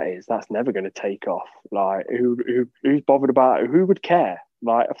idea that is. That's never going to take off. Like, who's bothered about it? Who would care?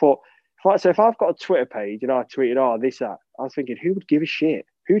 Like, I thought, if I've got a Twitter page and I tweeted, this, that, I was thinking, who would give a shit?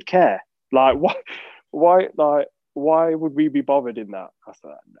 Who'd care? Like, why would we be bothered in that? I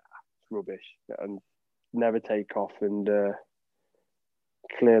thought, nah, it's rubbish and never take off. And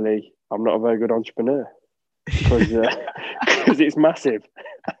clearly, I'm not a very good entrepreneur because it's massive.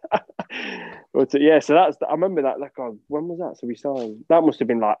 But yeah, so I remember that. Like, when was that? So we signed. That must have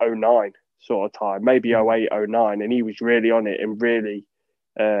been like 09 sort of time, maybe 08, 09, and he was really on it and really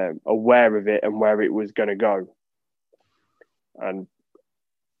aware of it and where it was going to go. And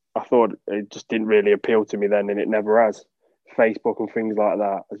I thought it just didn't really appeal to me then, and it never has. Facebook and things like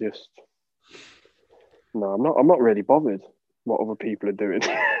that. I'm not really bothered what other people are doing.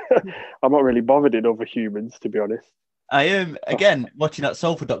 I'm not really bothered in other humans, to be honest. I am again watching that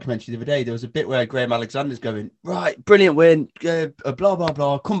Salford documentary the other day. There was a bit where Graham Alexander's going, right, brilliant win, blah blah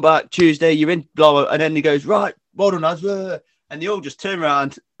blah. Come back Tuesday, you're in, blah, blah, and then he goes, right, well done, lads, and they all just turn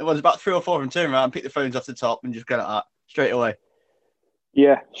around. It was about 3 or 4 of them turn around, pick the phones off the top, and just go like that straight away.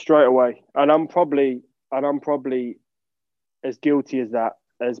 Yeah, straight away. And I'm probably as guilty as that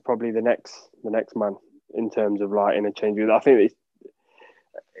as probably the next man in terms of like interchange. I think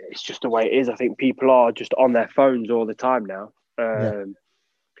it's just the way it is. I think people are just on their phones all the time now. And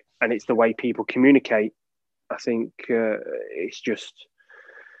it's the way people communicate. I think it's just...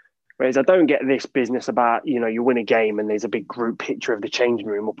 Whereas I don't get this business about, you win a game and there's a big group picture of the changing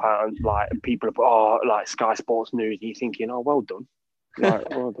room up out and like people are like Sky Sports News, and you're thinking, well done. Like,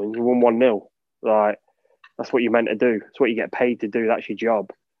 well done. You won 1-0. Like, that's what you're meant to do. It's what you get paid to do. That's your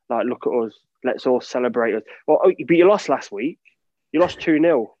job. Like, look at us. Let's all celebrate us. Well, but you lost last week. You lost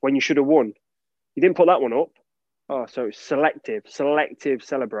 2-0 when you should have won. You didn't put that one up. Oh, so it's selective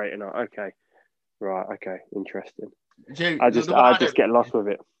celebrating. Okay. Right. Okay. Interesting. I just get lost with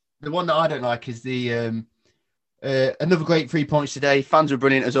it. The one that I don't like is the another great 3 points today. Fans were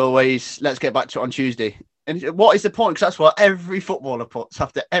brilliant as always. Let's get back to it on Tuesday. And what is the point? Because that's what every footballer puts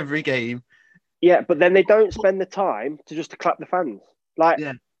after every game. Yeah, but then they don't spend the time to clap the fans. Like,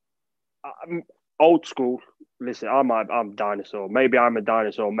 I'm old school. Listen, I'm dinosaur. Maybe I'm a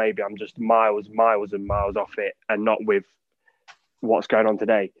dinosaur. Maybe I'm just miles and miles off it and not with what's going on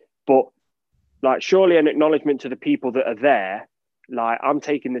today. But like, surely an acknowledgement to the people that are there. Like, I'm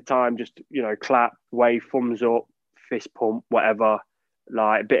taking the time, just, clap, wave, thumbs up, fist pump, whatever.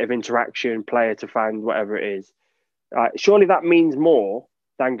 Like, a bit of interaction, player to fans, whatever it is. Surely that means more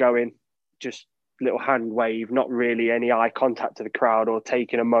than going just little hand wave, not really any eye contact to the crowd or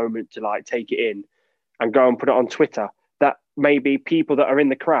taking a moment to like take it in and go and put it on Twitter. That maybe people that are in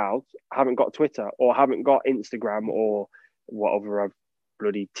the crowd haven't got Twitter or haven't got Instagram or whatever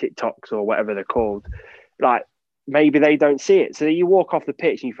bloody TikToks or whatever they're called. Like, maybe they don't see it. So you walk off the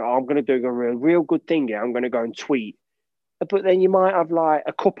pitch and you think, I'm going to do a real good thing here. I'm going to go and tweet. But then you might have like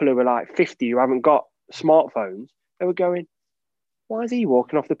a couple who are like 50 who haven't got smartphones. They were going, why is he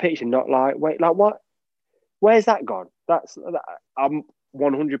walking off the pitch and not like, wait, like what? Where's that gone? I'm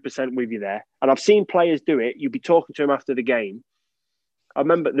 100% with you there. And I've seen players do it. You'd be talking to him after the game. I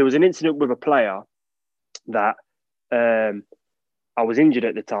remember there was an incident with a player that I was injured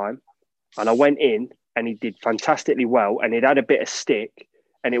at the time, and I went in and he did fantastically well, and he'd had a bit of stick,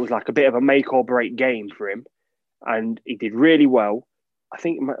 and it was like a bit of a make or break game for him, and he did really well. I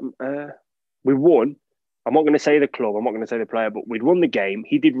think we won. I'm not going to say the club, I'm not going to say the player, but we'd won the game.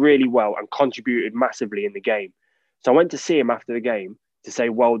 He did really well and contributed massively in the game. So I went to see him after the game to say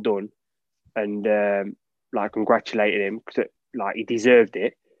well done and like congratulated him because like he deserved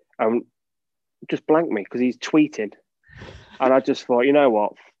it. And just blanked me because he's tweeting, and I just thought, you know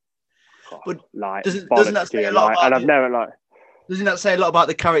what? But like, doesn't that say a lot about and I've never like. Doesn't that say a lot about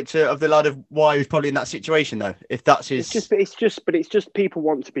the character of the lad of why he was probably in that situation though? If that's his, It's just people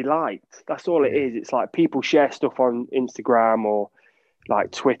want to be liked. That's all it is. It's like people share stuff on Instagram or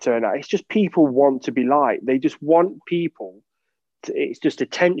like Twitter, and it's just people want to be liked. They just want people. It's just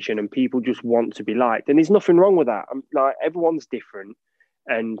attention, and people just want to be liked. And there's nothing wrong with that. Like everyone's different,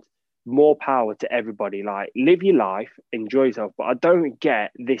 and more power to everybody. Like live your life, enjoy yourself. But I don't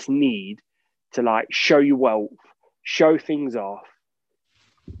get this need to like show your wealth, show things off,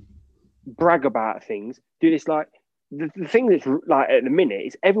 brag about things, do this. Like the thing that's like at the minute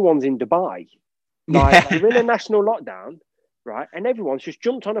is everyone's in Dubai. Like we're in a national lockdown, right? And everyone's just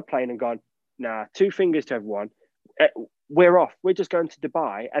jumped on a plane and gone, nah, two fingers to everyone. We're off. We're just going to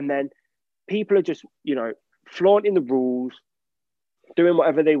Dubai. And then people are just, flaunting the rules, doing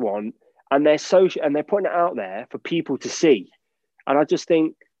whatever they want. And they're putting it out there for people to see. And I just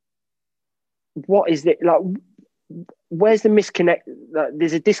think, what is it? Like, where's the misconnect? Like,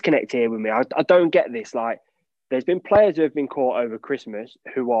 there's a disconnect here with me. I don't get this. Like, there's been players who have been caught over Christmas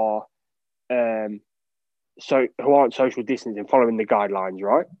who are, who aren't social distancing, following the guidelines,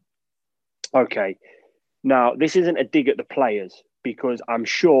 right? Okay. Now, this isn't a dig at the players because I'm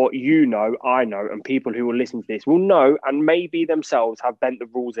sure I know, and people who will listen to this will know and maybe themselves have bent the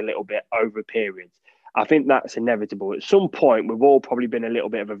rules a little bit over periods. I think that's inevitable. At some point, we've all probably been a little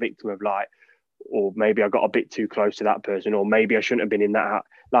bit of a victim of like, or maybe I got a bit too close to that person, or maybe I shouldn't have been in that house.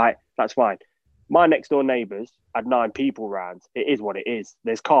 Like, that's fine. My next door neighbours had 9 people round. It is what it is.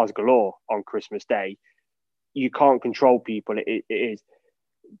 There's cars galore on Christmas Day. You can't control people. It is.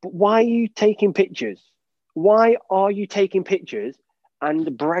 But why are you taking pictures? Why are you taking pictures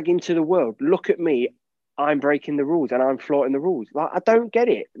and bragging to the world? Look at me. I'm breaking the rules and I'm flaunting the rules. Like, I don't get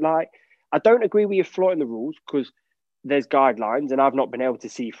it. Like, I don't agree with you flaunting the rules because there's guidelines and I've not been able to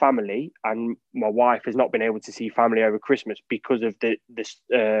see family and my wife has not been able to see family over Christmas because of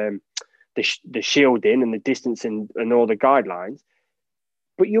the shielding and the distance and all the guidelines.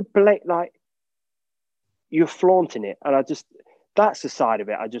 But you're flaunting it. And that's the side of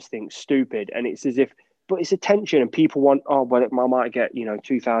it I just think stupid. And it's as if, but it's attention and people want, I might get,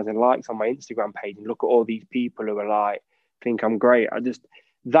 2,000 likes on my Instagram page and look at all these people who are like, think I'm great.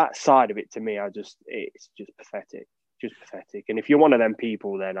 That side of it to me, it's just pathetic. Just pathetic. And if you're one of them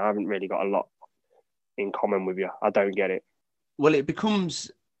people, then I haven't really got a lot in common with you. I don't get it. Well, it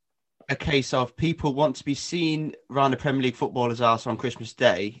becomes a case of people want to be seen around the Premier League footballer's house on Christmas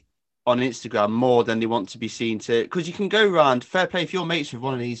Day on Instagram more than they want to be seen because you can go around, fair play, if you're mates with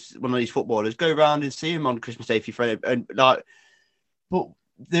one of these footballers, go around and see him on Christmas Day if you're friend, and like, but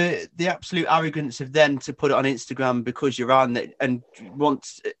the absolute arrogance of then to put it on Instagram because you're on it and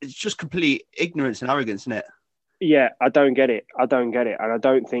it's just complete ignorance and arrogance, isn't it? Yeah, I don't get it. And I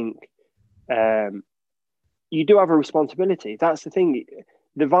don't think you do have a responsibility. That's the thing.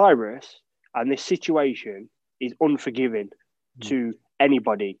 The virus and this situation is unforgiving to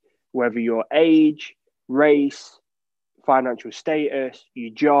anybody, whether your age, race, financial status,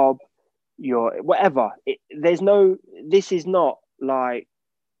 your job, your whatever. This is not like,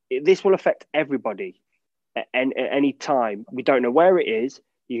 this will affect everybody at any time. We don't know where it is.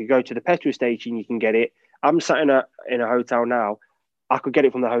 You can go to the petrol station, you can get it. I'm sat in a hotel now. I could get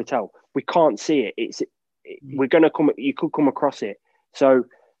it from the hotel. We can't see it. We're going to come. You could come across it. So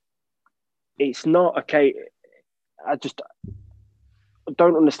it's not okay. I just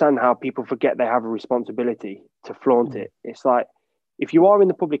don't understand how people forget they have a responsibility to flaunt it. It's like, if you are in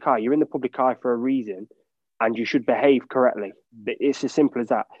the public eye, you're in the public eye for a reason, and you should behave correctly. It's as simple as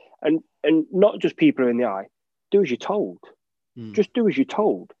that. And not just people who are in the eye. Do as you're told. Just do as you're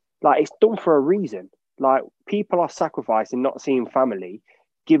told. Like, it's done for a reason. Like, people are sacrificing, not seeing family,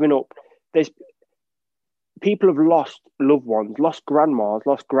 giving up. People have lost loved ones, lost grandmas,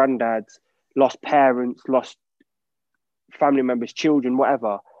 lost granddads, lost parents, lost family members, children,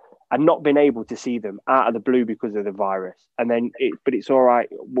 whatever, and not been able to see them out of the blue because of the virus. And then, but it's all right.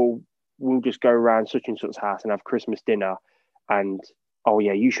 We'll just go around such and such house and have Christmas dinner. And, oh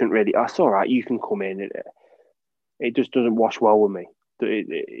yeah, you shouldn't really. That's all right. You can come in. It just doesn't wash well with me.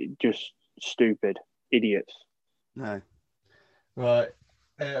 It just stupid. Idiots. No. Right.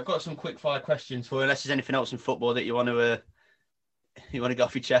 I've got some quick fire questions for you, unless there's anything else in football that you want to get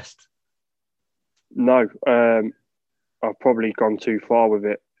off your chest. No, I've probably gone too far with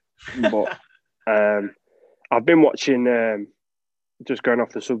it, but I've been watching. Just going off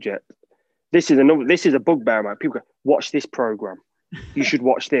the subject, this is a bugbear, man. People go, watch this program. You should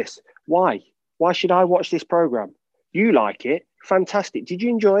watch this. Why? Why should I watch this program? You like it? Fantastic. Did you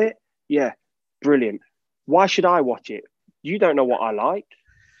enjoy it? Yeah. Brilliant. Why should I watch it? You don't know what I like.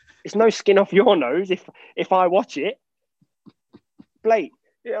 It's no skin off your nose if I watch it. Blake,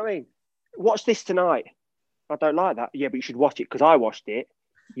 you know what I mean? Watch this tonight. I don't like that. Yeah, but you should watch it because I watched it.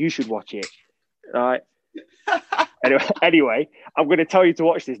 You should watch it. All right. Anyway, I'm going to tell you to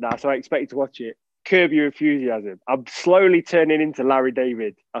watch this now, so I expect you to watch it. Curb Your Enthusiasm. I'm slowly turning into Larry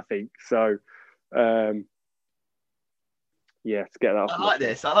David, I think. So, yeah, let's get that off. I like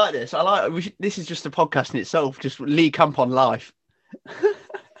this. This is just a podcast in itself, just Lee Camp on life.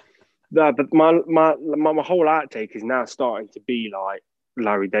 No, but my whole outtake is now starting to be like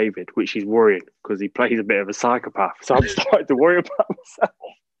Larry David, which is worrying because he plays a bit of a psychopath. So I'm starting to worry about myself.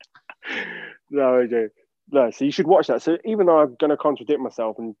 No, I do. No, so you should watch that. So even though I'm going to contradict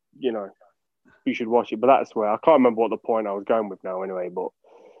myself and, you know, you should watch it, but that's where I can't remember what the point I was going with now anyway, but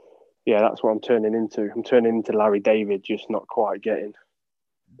yeah, that's what I'm turning into. I'm turning into Larry David, just not quite getting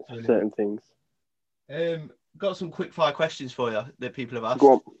certain things. Got some quick fire questions for you that people have asked.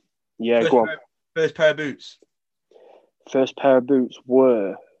 Go on. Yeah, go on. First pair of boots. First pair of boots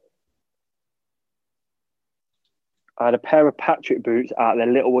were... I had a pair of Patrick boots out of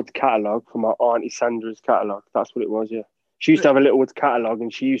the Littlewoods catalogue from my Auntie Sandra's catalogue. That's what it was, yeah. She used to have a Littlewoods catalogue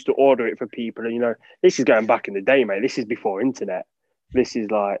and she used to order it for people. And, you know, this is going back in the day, mate. This is before internet. This is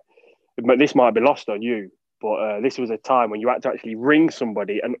like... But this might be lost on you. But this was a time when you had to actually ring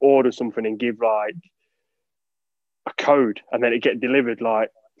somebody and order something and give, like, a code. And then it get delivered, like,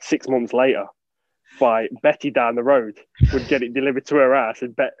 6 months later by Betty down the road. Would get it delivered to her house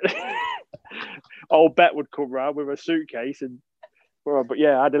and Bet... Old Bet would come round with a suitcase and, well, but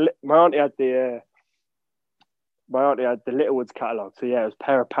yeah, my auntie had the Littlewoods catalogue. So yeah, it was a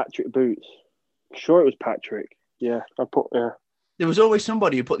pair of Patrick boots. I'm sure it was Patrick. Yeah, There was always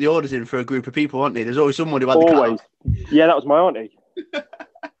somebody who put the orders in for a group of people, wasn't there? There's always someone who had always. The catalogue. Yeah, that was my auntie.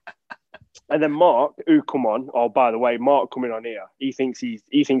 And then Mark, who come on? Oh, by the way, Mark coming on here. He thinks he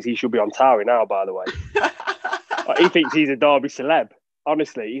should be on Towie now. By the way, he thinks he's a Derby celeb.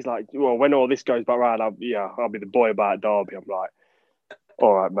 Honestly, he's like, well, when all this goes back round, I'll be the boy about Derby. I'm like,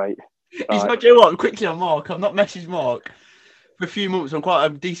 all right, mate. He's not doing what? Quickly on Mark. I've not messaged Mark for a few months. I'm quite a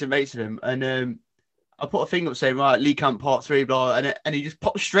decent mates with him. And I put a thing up saying, right, Lee Camp part 3, blah, and he just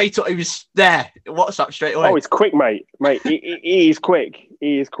popped straight up. He was there. WhatsApp straight away. Oh, he's quick, mate. He is quick.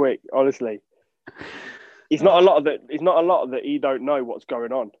 He is quick, honestly. He's not a lot that he don't know what's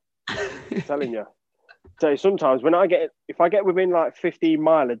going on. I'm telling you. So sometimes if I get within like 15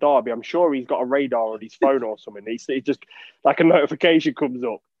 miles of Derby, I'm sure he's got a radar on his phone or something. He just like a notification comes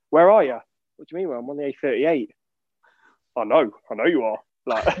up. Where are you? What do you mean? Well, I'm on the A38. I know you are.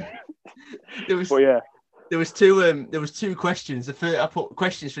 Like, there was two questions. I put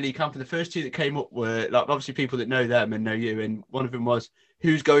questions for Lee Camp, and the first two that came up were like obviously people that know them and know you, and one of them was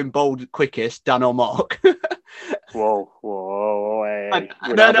who's going bold quickest, Dan or Mark? Whoa, hey.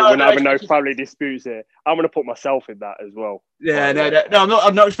 We're not having no family disputes here. I'm going to put myself in that as well. Yeah, no,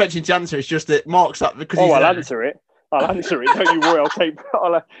 I'm not expecting to answer. It's just that Mark's that because I'll answer it. Don't you worry. I'll take.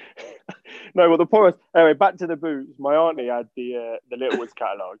 No, well, the point was anyway. Back to the boots. My auntie had the Littlewoods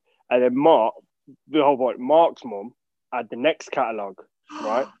catalogue, and then Mark's mum had the Next catalogue,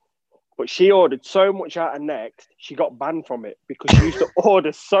 right? But she ordered so much out of Next, she got banned from it because she used to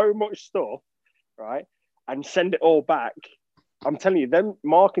order so much stuff, right? And send it all back. I'm telling you, them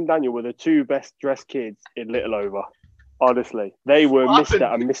Mark and Daniel were the two best dressed kids in Littleover. Honestly, they were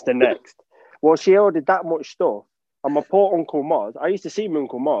Mr. and Mr. Next. Well, she ordered that much stuff, and my poor Uncle Moz. I used to see my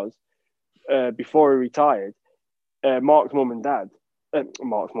Uncle Moz before he retired. Mark and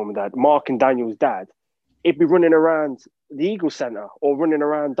Daniel's dad. He'd be running around the Eagle Centre or running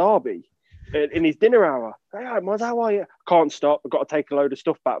around Derby in his dinner hour. Hey, Moz, how are you? Can't stop. I've got to take a load of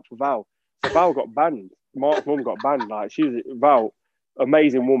stuff back for Val. So Val got banned. Mark's mum got banned. Like, she was Val,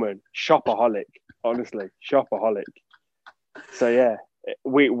 amazing woman, shopaholic. Honestly, shopaholic. So yeah,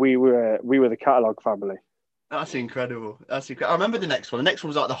 we were the catalogue family. That's incredible. I remember the next one. The next one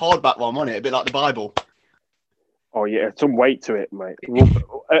was like the hardback one, wasn't it? A bit like the Bible. Oh yeah, some weight to it, mate.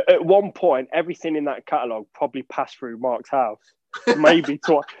 At one point, everything in that catalogue probably passed through Mark's house. Maybe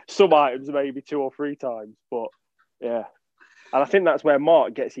some items, maybe 2 or 3 times. But yeah. And I think that's where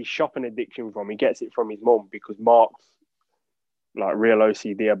Mark gets his shopping addiction from. He gets it from his mum because Mark's like real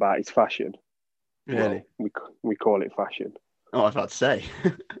OCD about his fashion. Really? Well, we call it fashion. Oh, I was about to say.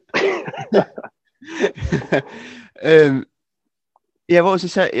 Yeah, what was I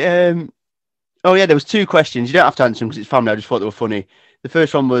say? Oh yeah, there was 2 questions. You don't have to answer them because it's family. I just thought they were funny. The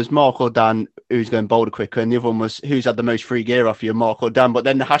first one was Mark or Dan, who's going bolder quicker, and the other one was who's had the most free gear off you, Mark or Dan. But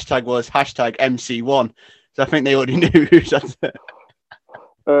then the hashtag was hashtag MC1. So I think they already knew who's had it.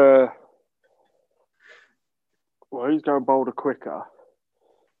 Well, who's going bolder quicker?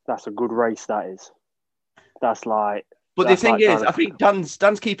 That's a good race, that is. That's like But the thing is, I think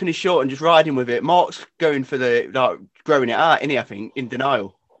Dan's keeping his short and just riding with it. Mark's going for the growing it out, isn't he? I think in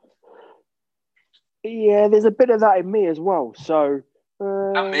denial. Yeah, there's a bit of that in me as well. So,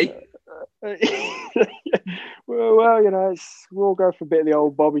 And me. well, we'll go for a bit of the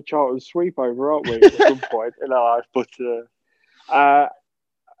old Bobby Charlton sweep over, aren't we? At some point in our life, but I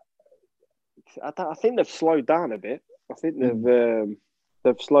think they've slowed down a bit. I think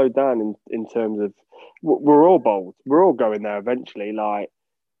they've slowed down in terms of we're all bold. We're all going there eventually. Like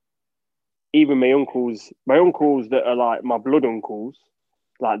even my uncles that are like my blood uncles,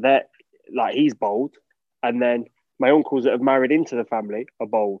 like that, like he's bold, and then my uncles that have married into the family are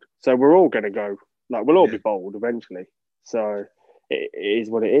bold. So we're all going to go. Like we'll all be bold eventually. So it is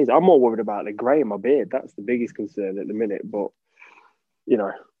what it is. I'm more worried about the grey in my beard. That's the biggest concern at the minute. But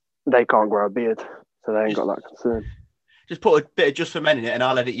they can't grow a beard, so they ain't got that concern. Just put a bit of Just for Men in it, and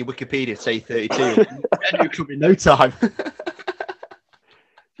I'll edit your Wikipedia say 32. And it could be no time.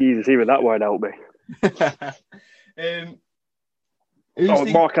 Jesus, even that won't help me.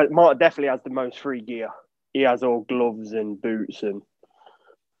 Mark definitely has the most free gear. He has all gloves and boots, and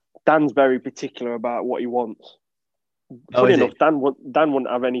Dan's very particular about what he wants. Funny enough, Dan wouldn't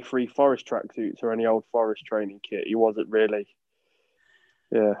have any free Forest tracksuits or any old Forest training kit. He wasn't really.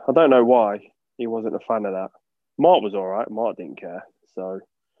 Yeah, I don't know why he wasn't a fan of that. Mark was all right. Mark didn't care. So,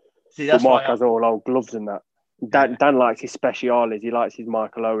 but Mark has all old gloves and that. Dan likes his speciales. He likes his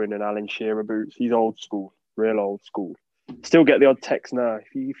Michael Owen and Alan Shearer boots. He's old school, real old school. Still get the odd text now.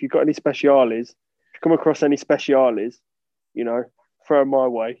 If you've got any speciales, if you come across any speciales, throw them my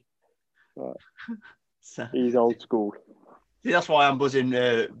way. Right. He's old school. See, that's why I'm buzzing.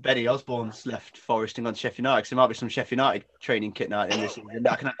 Benny Osborne's left Forest and gone to Sheffield United, because there might be some Sheffield United training kit now in this season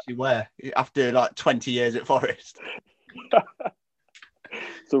that I can actually wear after like 20 years at Forest.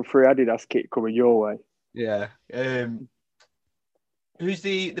 Some free Adidas kit coming your way. Yeah. Who's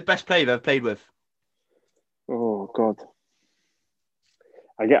the best player you've ever played with? Oh God,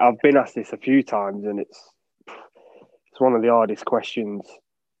 I've been asked this a few times, and it's one of the hardest questions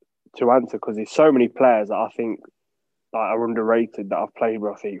to answer because there's so many players that I think are underrated that I've played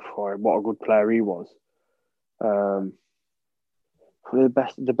with. I think for what a good player he was. The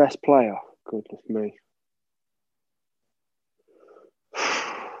best player, goodness me.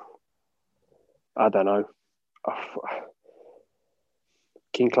 I don't know.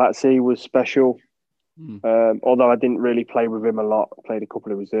 King Clatsey was special. Although I didn't really play with him a lot. I played a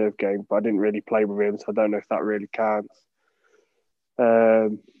couple of reserve games, but I didn't really play with him, so I don't know if that really counts.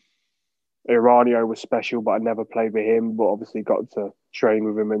 Iranio was special, but I never played with him, but obviously got to train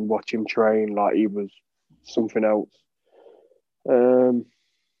with him and watch him train like he was something else. I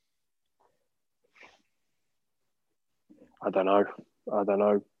don't know.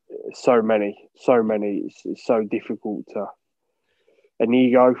 So many. It's so difficult to.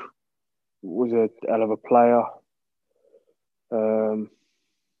 Inigo was a hell of a player. Tom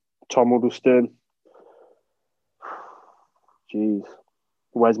Huddleston. Jeez.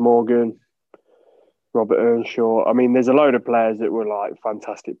 Wes Morgan. Robert Earnshaw. I mean, there's a load of players that were like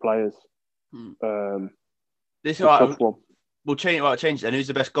fantastic players. This is right. We'll change it then. Who's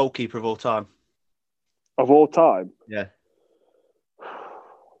the best goalkeeper of all time? Of all time? Yeah.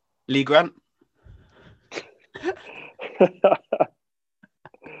 Lee Grant?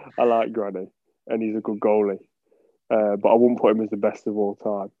 I like Granny, and he's a good goalie. But I wouldn't put him as the best of all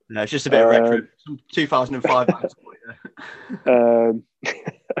time. No, it's just a bit of retro. 2005.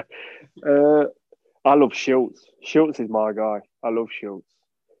 I love Schultz. Schultz is my guy. I love Schultz.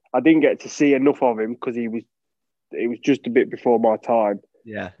 I didn't get to see enough of him because he was just a bit before my time.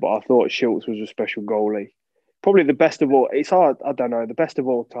 Yeah. But I thought Schultz was a special goalie. Probably the best of all. It's hard. I don't know. The best of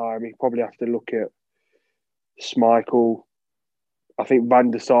all time. You probably have to look at Schmeichel. I think Van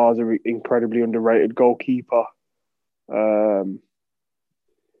der Sar is an incredibly underrated goalkeeper. I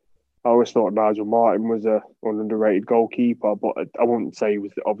always thought Nigel Martin was an underrated goalkeeper, but I wouldn't say he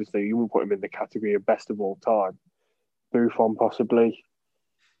was. Obviously, you wouldn't put him in the category of best of all time. Buffon possibly,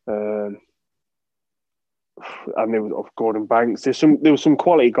 and there was Gordon Banks. There was some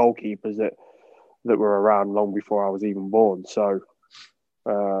quality goalkeepers that were around long before I was even born. So,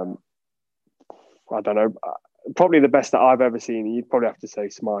 I don't know. Probably the best that I've ever seen. You'd probably have to say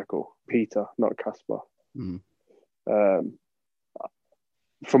Schmeichel, Peter, not Kasper.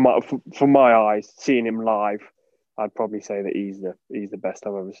 From my eyes, seeing him live, I'd probably say that he's the best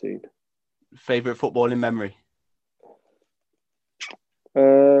I've ever seen. Favorite footballing memory?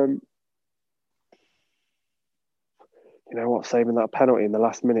 You know what? Saving that penalty in the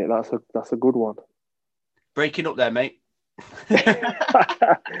last minute. That's a good one. Breaking up there, mate.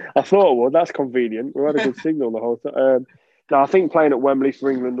 I thought it would. That's convenient. We had a good signal the whole time. No, I think playing at Wembley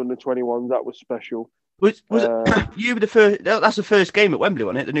for England under 21s, that was special. Was it you were the first? That's the first game at Wembley,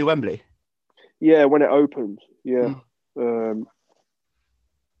 wasn't it? The new Wembley. Yeah, when it opened. Yeah.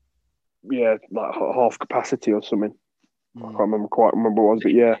 Yeah, like half capacity or something. I can't quite remember what it was,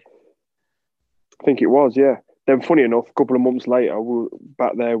 but yeah. I think it was, yeah. Then funny enough, a couple of months later, we were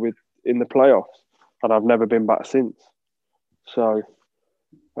back there in the playoffs, and I've never been back since. So,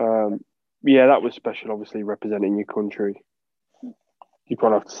 yeah, that was special, obviously, representing your country. You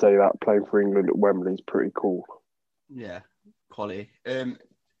can't have to say that. Playing for England at Wembley is pretty cool. Yeah, quality. I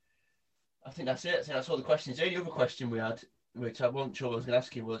think that's it. That's all the questions. The only other question we had, which I wasn't sure I was going to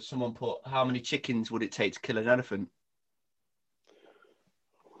ask you, was someone put, how many chickens would it take to kill an elephant?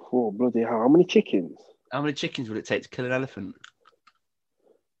 Oh, bloody hell. How many chickens? How many chickens would it take to kill an elephant?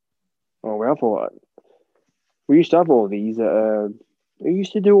 Oh, we used to have all these. We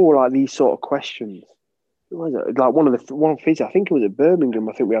used to do all like these sort of questions. What was it? Like one feature, I think it was at Birmingham.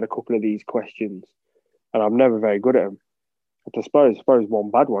 I think we had a couple of these questions, and I'm never very good at them. I suppose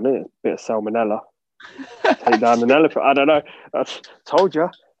one bad one, isn't it? Bit of salmonella. Take down an elephant. I don't know. Told you.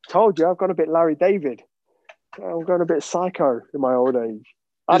 I've gone a bit Larry David. I'm going a bit psycho in my old age.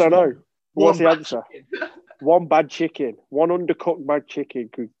 I don't know. What's the answer? One bad chicken. One undercooked bad chicken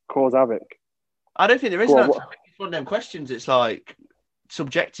could cause havoc. I don't think there is an answer. I think it's one of them questions. It's like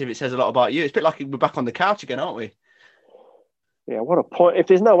subjective. It says a lot about you. It's a bit like we're back on the couch again, aren't we? Yeah, what a point. If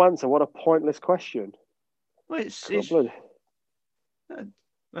there's no answer, what a pointless question. Well, it's please don't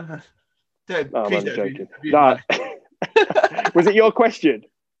joking. No. Was it your question?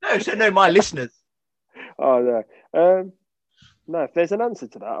 No, my listeners. Oh, no. No, if there's an answer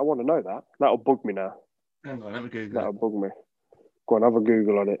to that, I want to know that. That'll bug me now. Hang on, let me Google That'll bug me. Go on, have a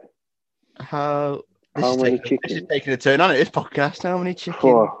Google on it. How many chickens? This is taking a turn on it, this podcast. How many chickens?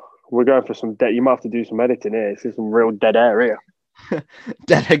 Oh, we're going for some dead. You might have to do some editing here. This is some real dead air here.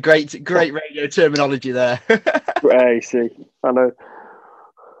 Great radio terminology there. Hey, see, I know.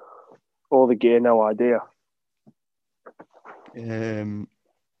 All the gear, no idea.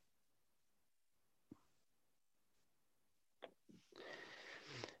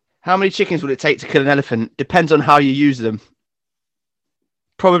 How many chickens would it take to kill an elephant? Depends on how you use them.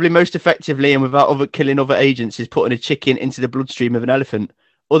 Probably most effectively and without killing other agents is putting a chicken into the bloodstream of an elephant.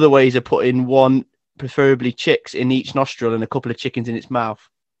 Other ways are putting one, preferably chicks, in each nostril and a couple of chickens in its mouth.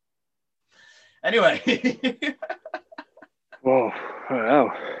 Anyway. Oh,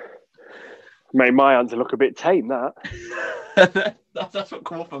 wow. Made my answer look a bit tame, that. That's what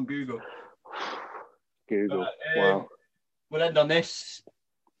come up on Google. Google, wow. We'll end on this.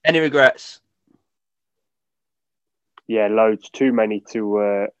 Any regrets? Yeah, loads. Too many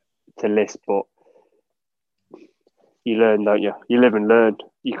to list, but you learn, don't you? You live and learn.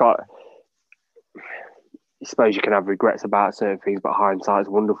 You can't. I suppose you can have regrets about certain things, but hindsight is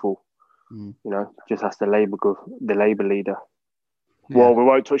wonderful. You know, just ask the Labour leader. Yeah. Well, we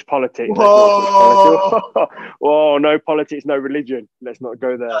won't touch politics. Oh, no politics, no religion. Let's not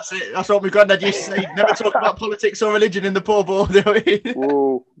go there. That's it. That's what my granddad used to say. Never talk about politics or religion in the poor board.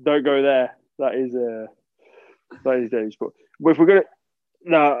 Oh, don't go there. That is dangerous. But if we're gonna,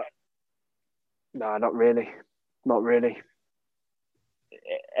 no, not really. Not really.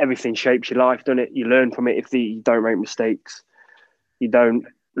 Everything shapes your life, doesn't it? You learn from it. If you don't make mistakes, you don't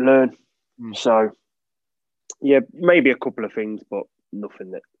learn. So, yeah, maybe a couple of things, but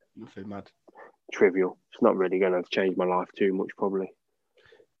nothing mad. Trivial. It's not really going to change my life too much, probably.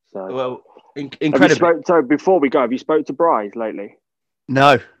 So, well, incredible. So before we go, have you spoke to Bryce lately?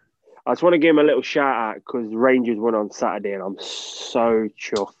 No. I just want to give him a little shout out because Rangers won on Saturday, and I'm so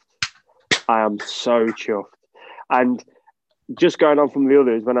chuffed. I am so chuffed. And just going on from the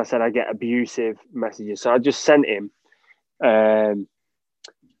others, when I said I get abusive messages, so I just sent him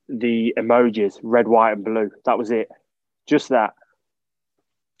the emojis, red, white, and blue. That was it. Just that.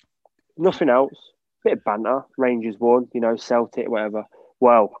 Nothing else. Bit of banter. Rangers won, Celtic, whatever.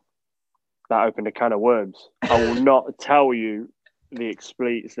 Well, that opened a can of worms. I will not tell you the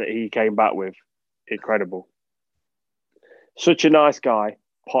expleets that he came back with. Incredible. Such a nice guy.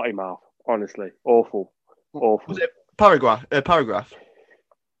 Potty mouth, honestly. Awful. Was it paragraph?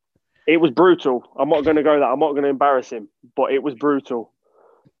 It was brutal. I'm not going to go there. I'm not going to embarrass him, but it was brutal.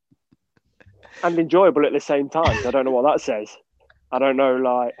 And enjoyable at the same time. I don't know what that says. I don't know,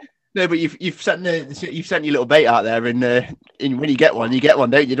 like... No, but you've sent your little bait out there, and when you get one,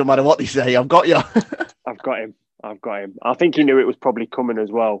 don't you? Don't matter what they say. I've got you. I've got him. I think he knew it was probably coming as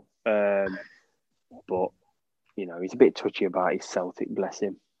well. But he's a bit touchy about his Celtic. Bless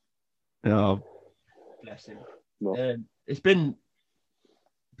him. Oh, bless him. It's been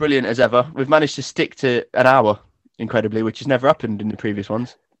brilliant as ever. We've managed to stick to an hour, incredibly, which has never happened in the previous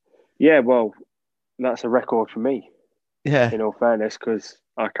ones. Yeah, well, that's a record for me, Yeah. in all fairness, because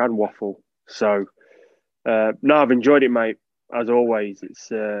I can waffle. So, no, I've enjoyed it, mate. As always,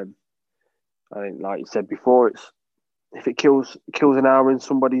 it's. I think, like you said before, it's if it kills an hour in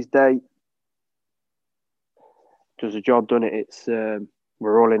somebody's day, does the job done it. It's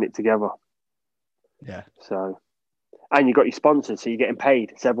we're all in it together. Yeah. So, and you got your sponsors, so you're getting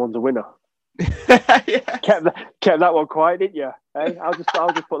paid. So everyone's a winner. Yeah. Kept that one quiet, didn't you? Hey, I'll just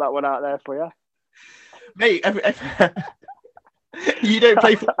put that one out there for you, Mate. You don't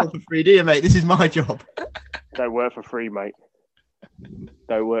play football for free, do you, mate? This is my job. Don't work for free, mate.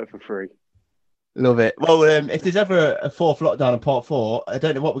 Don't work for free. Love it. Well, if there's ever a fourth lockdown in part 4, I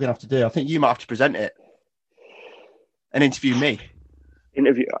don't know what we're gonna have to do. I think you might have to present it and interview me.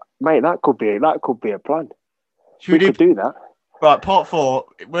 Interview, mate. That could be a plan. Should We could do that. Right, part 4.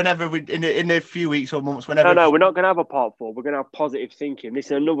 Whenever we in a few weeks or months, whenever. No, we're not going to have a part 4. We're going to have positive thinking. This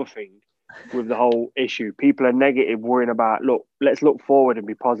is another thing with the whole issue. People are negative, worrying about. Look, let's look forward and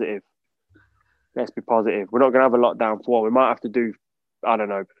be positive. Let's be positive. We're not going to have a lockdown 4. We might have to do, I don't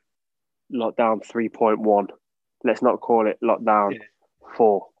know, lockdown 3.1. Let's not call it lockdown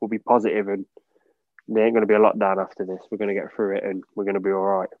 4. We'll be positive, and there ain't going to be a lockdown after this. We're going to get through it, and we're going to be all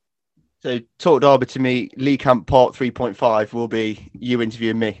right. So, Talk Derby to me, Lee Camp part 3.5 will be you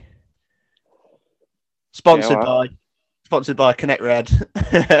interviewing me. Sponsored by Connect Red.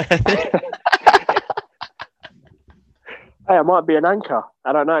 Hey, I might be an anchor.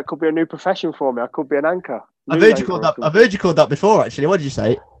 I don't know. It could be a new profession for me. I could be an anchor. I've heard you called that before, actually. What did you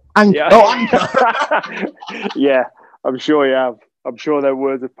say? Anchor. Yeah. Oh, anchor. Yeah, I'm sure you have. I'm sure their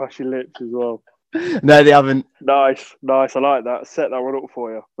words have passed your lips as well. No, they haven't. Nice. I like that. Set that one up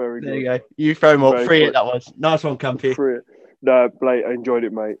for you. Very good. There you go. You throw them up. Very Free good. it, that was. Nice one, Campy. Free it. No, Blake, I enjoyed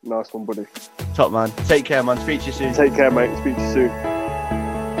it, mate. Nice one, buddy. Top man. Take care, man. Speak to you soon. Take care, mate. Speak to you soon.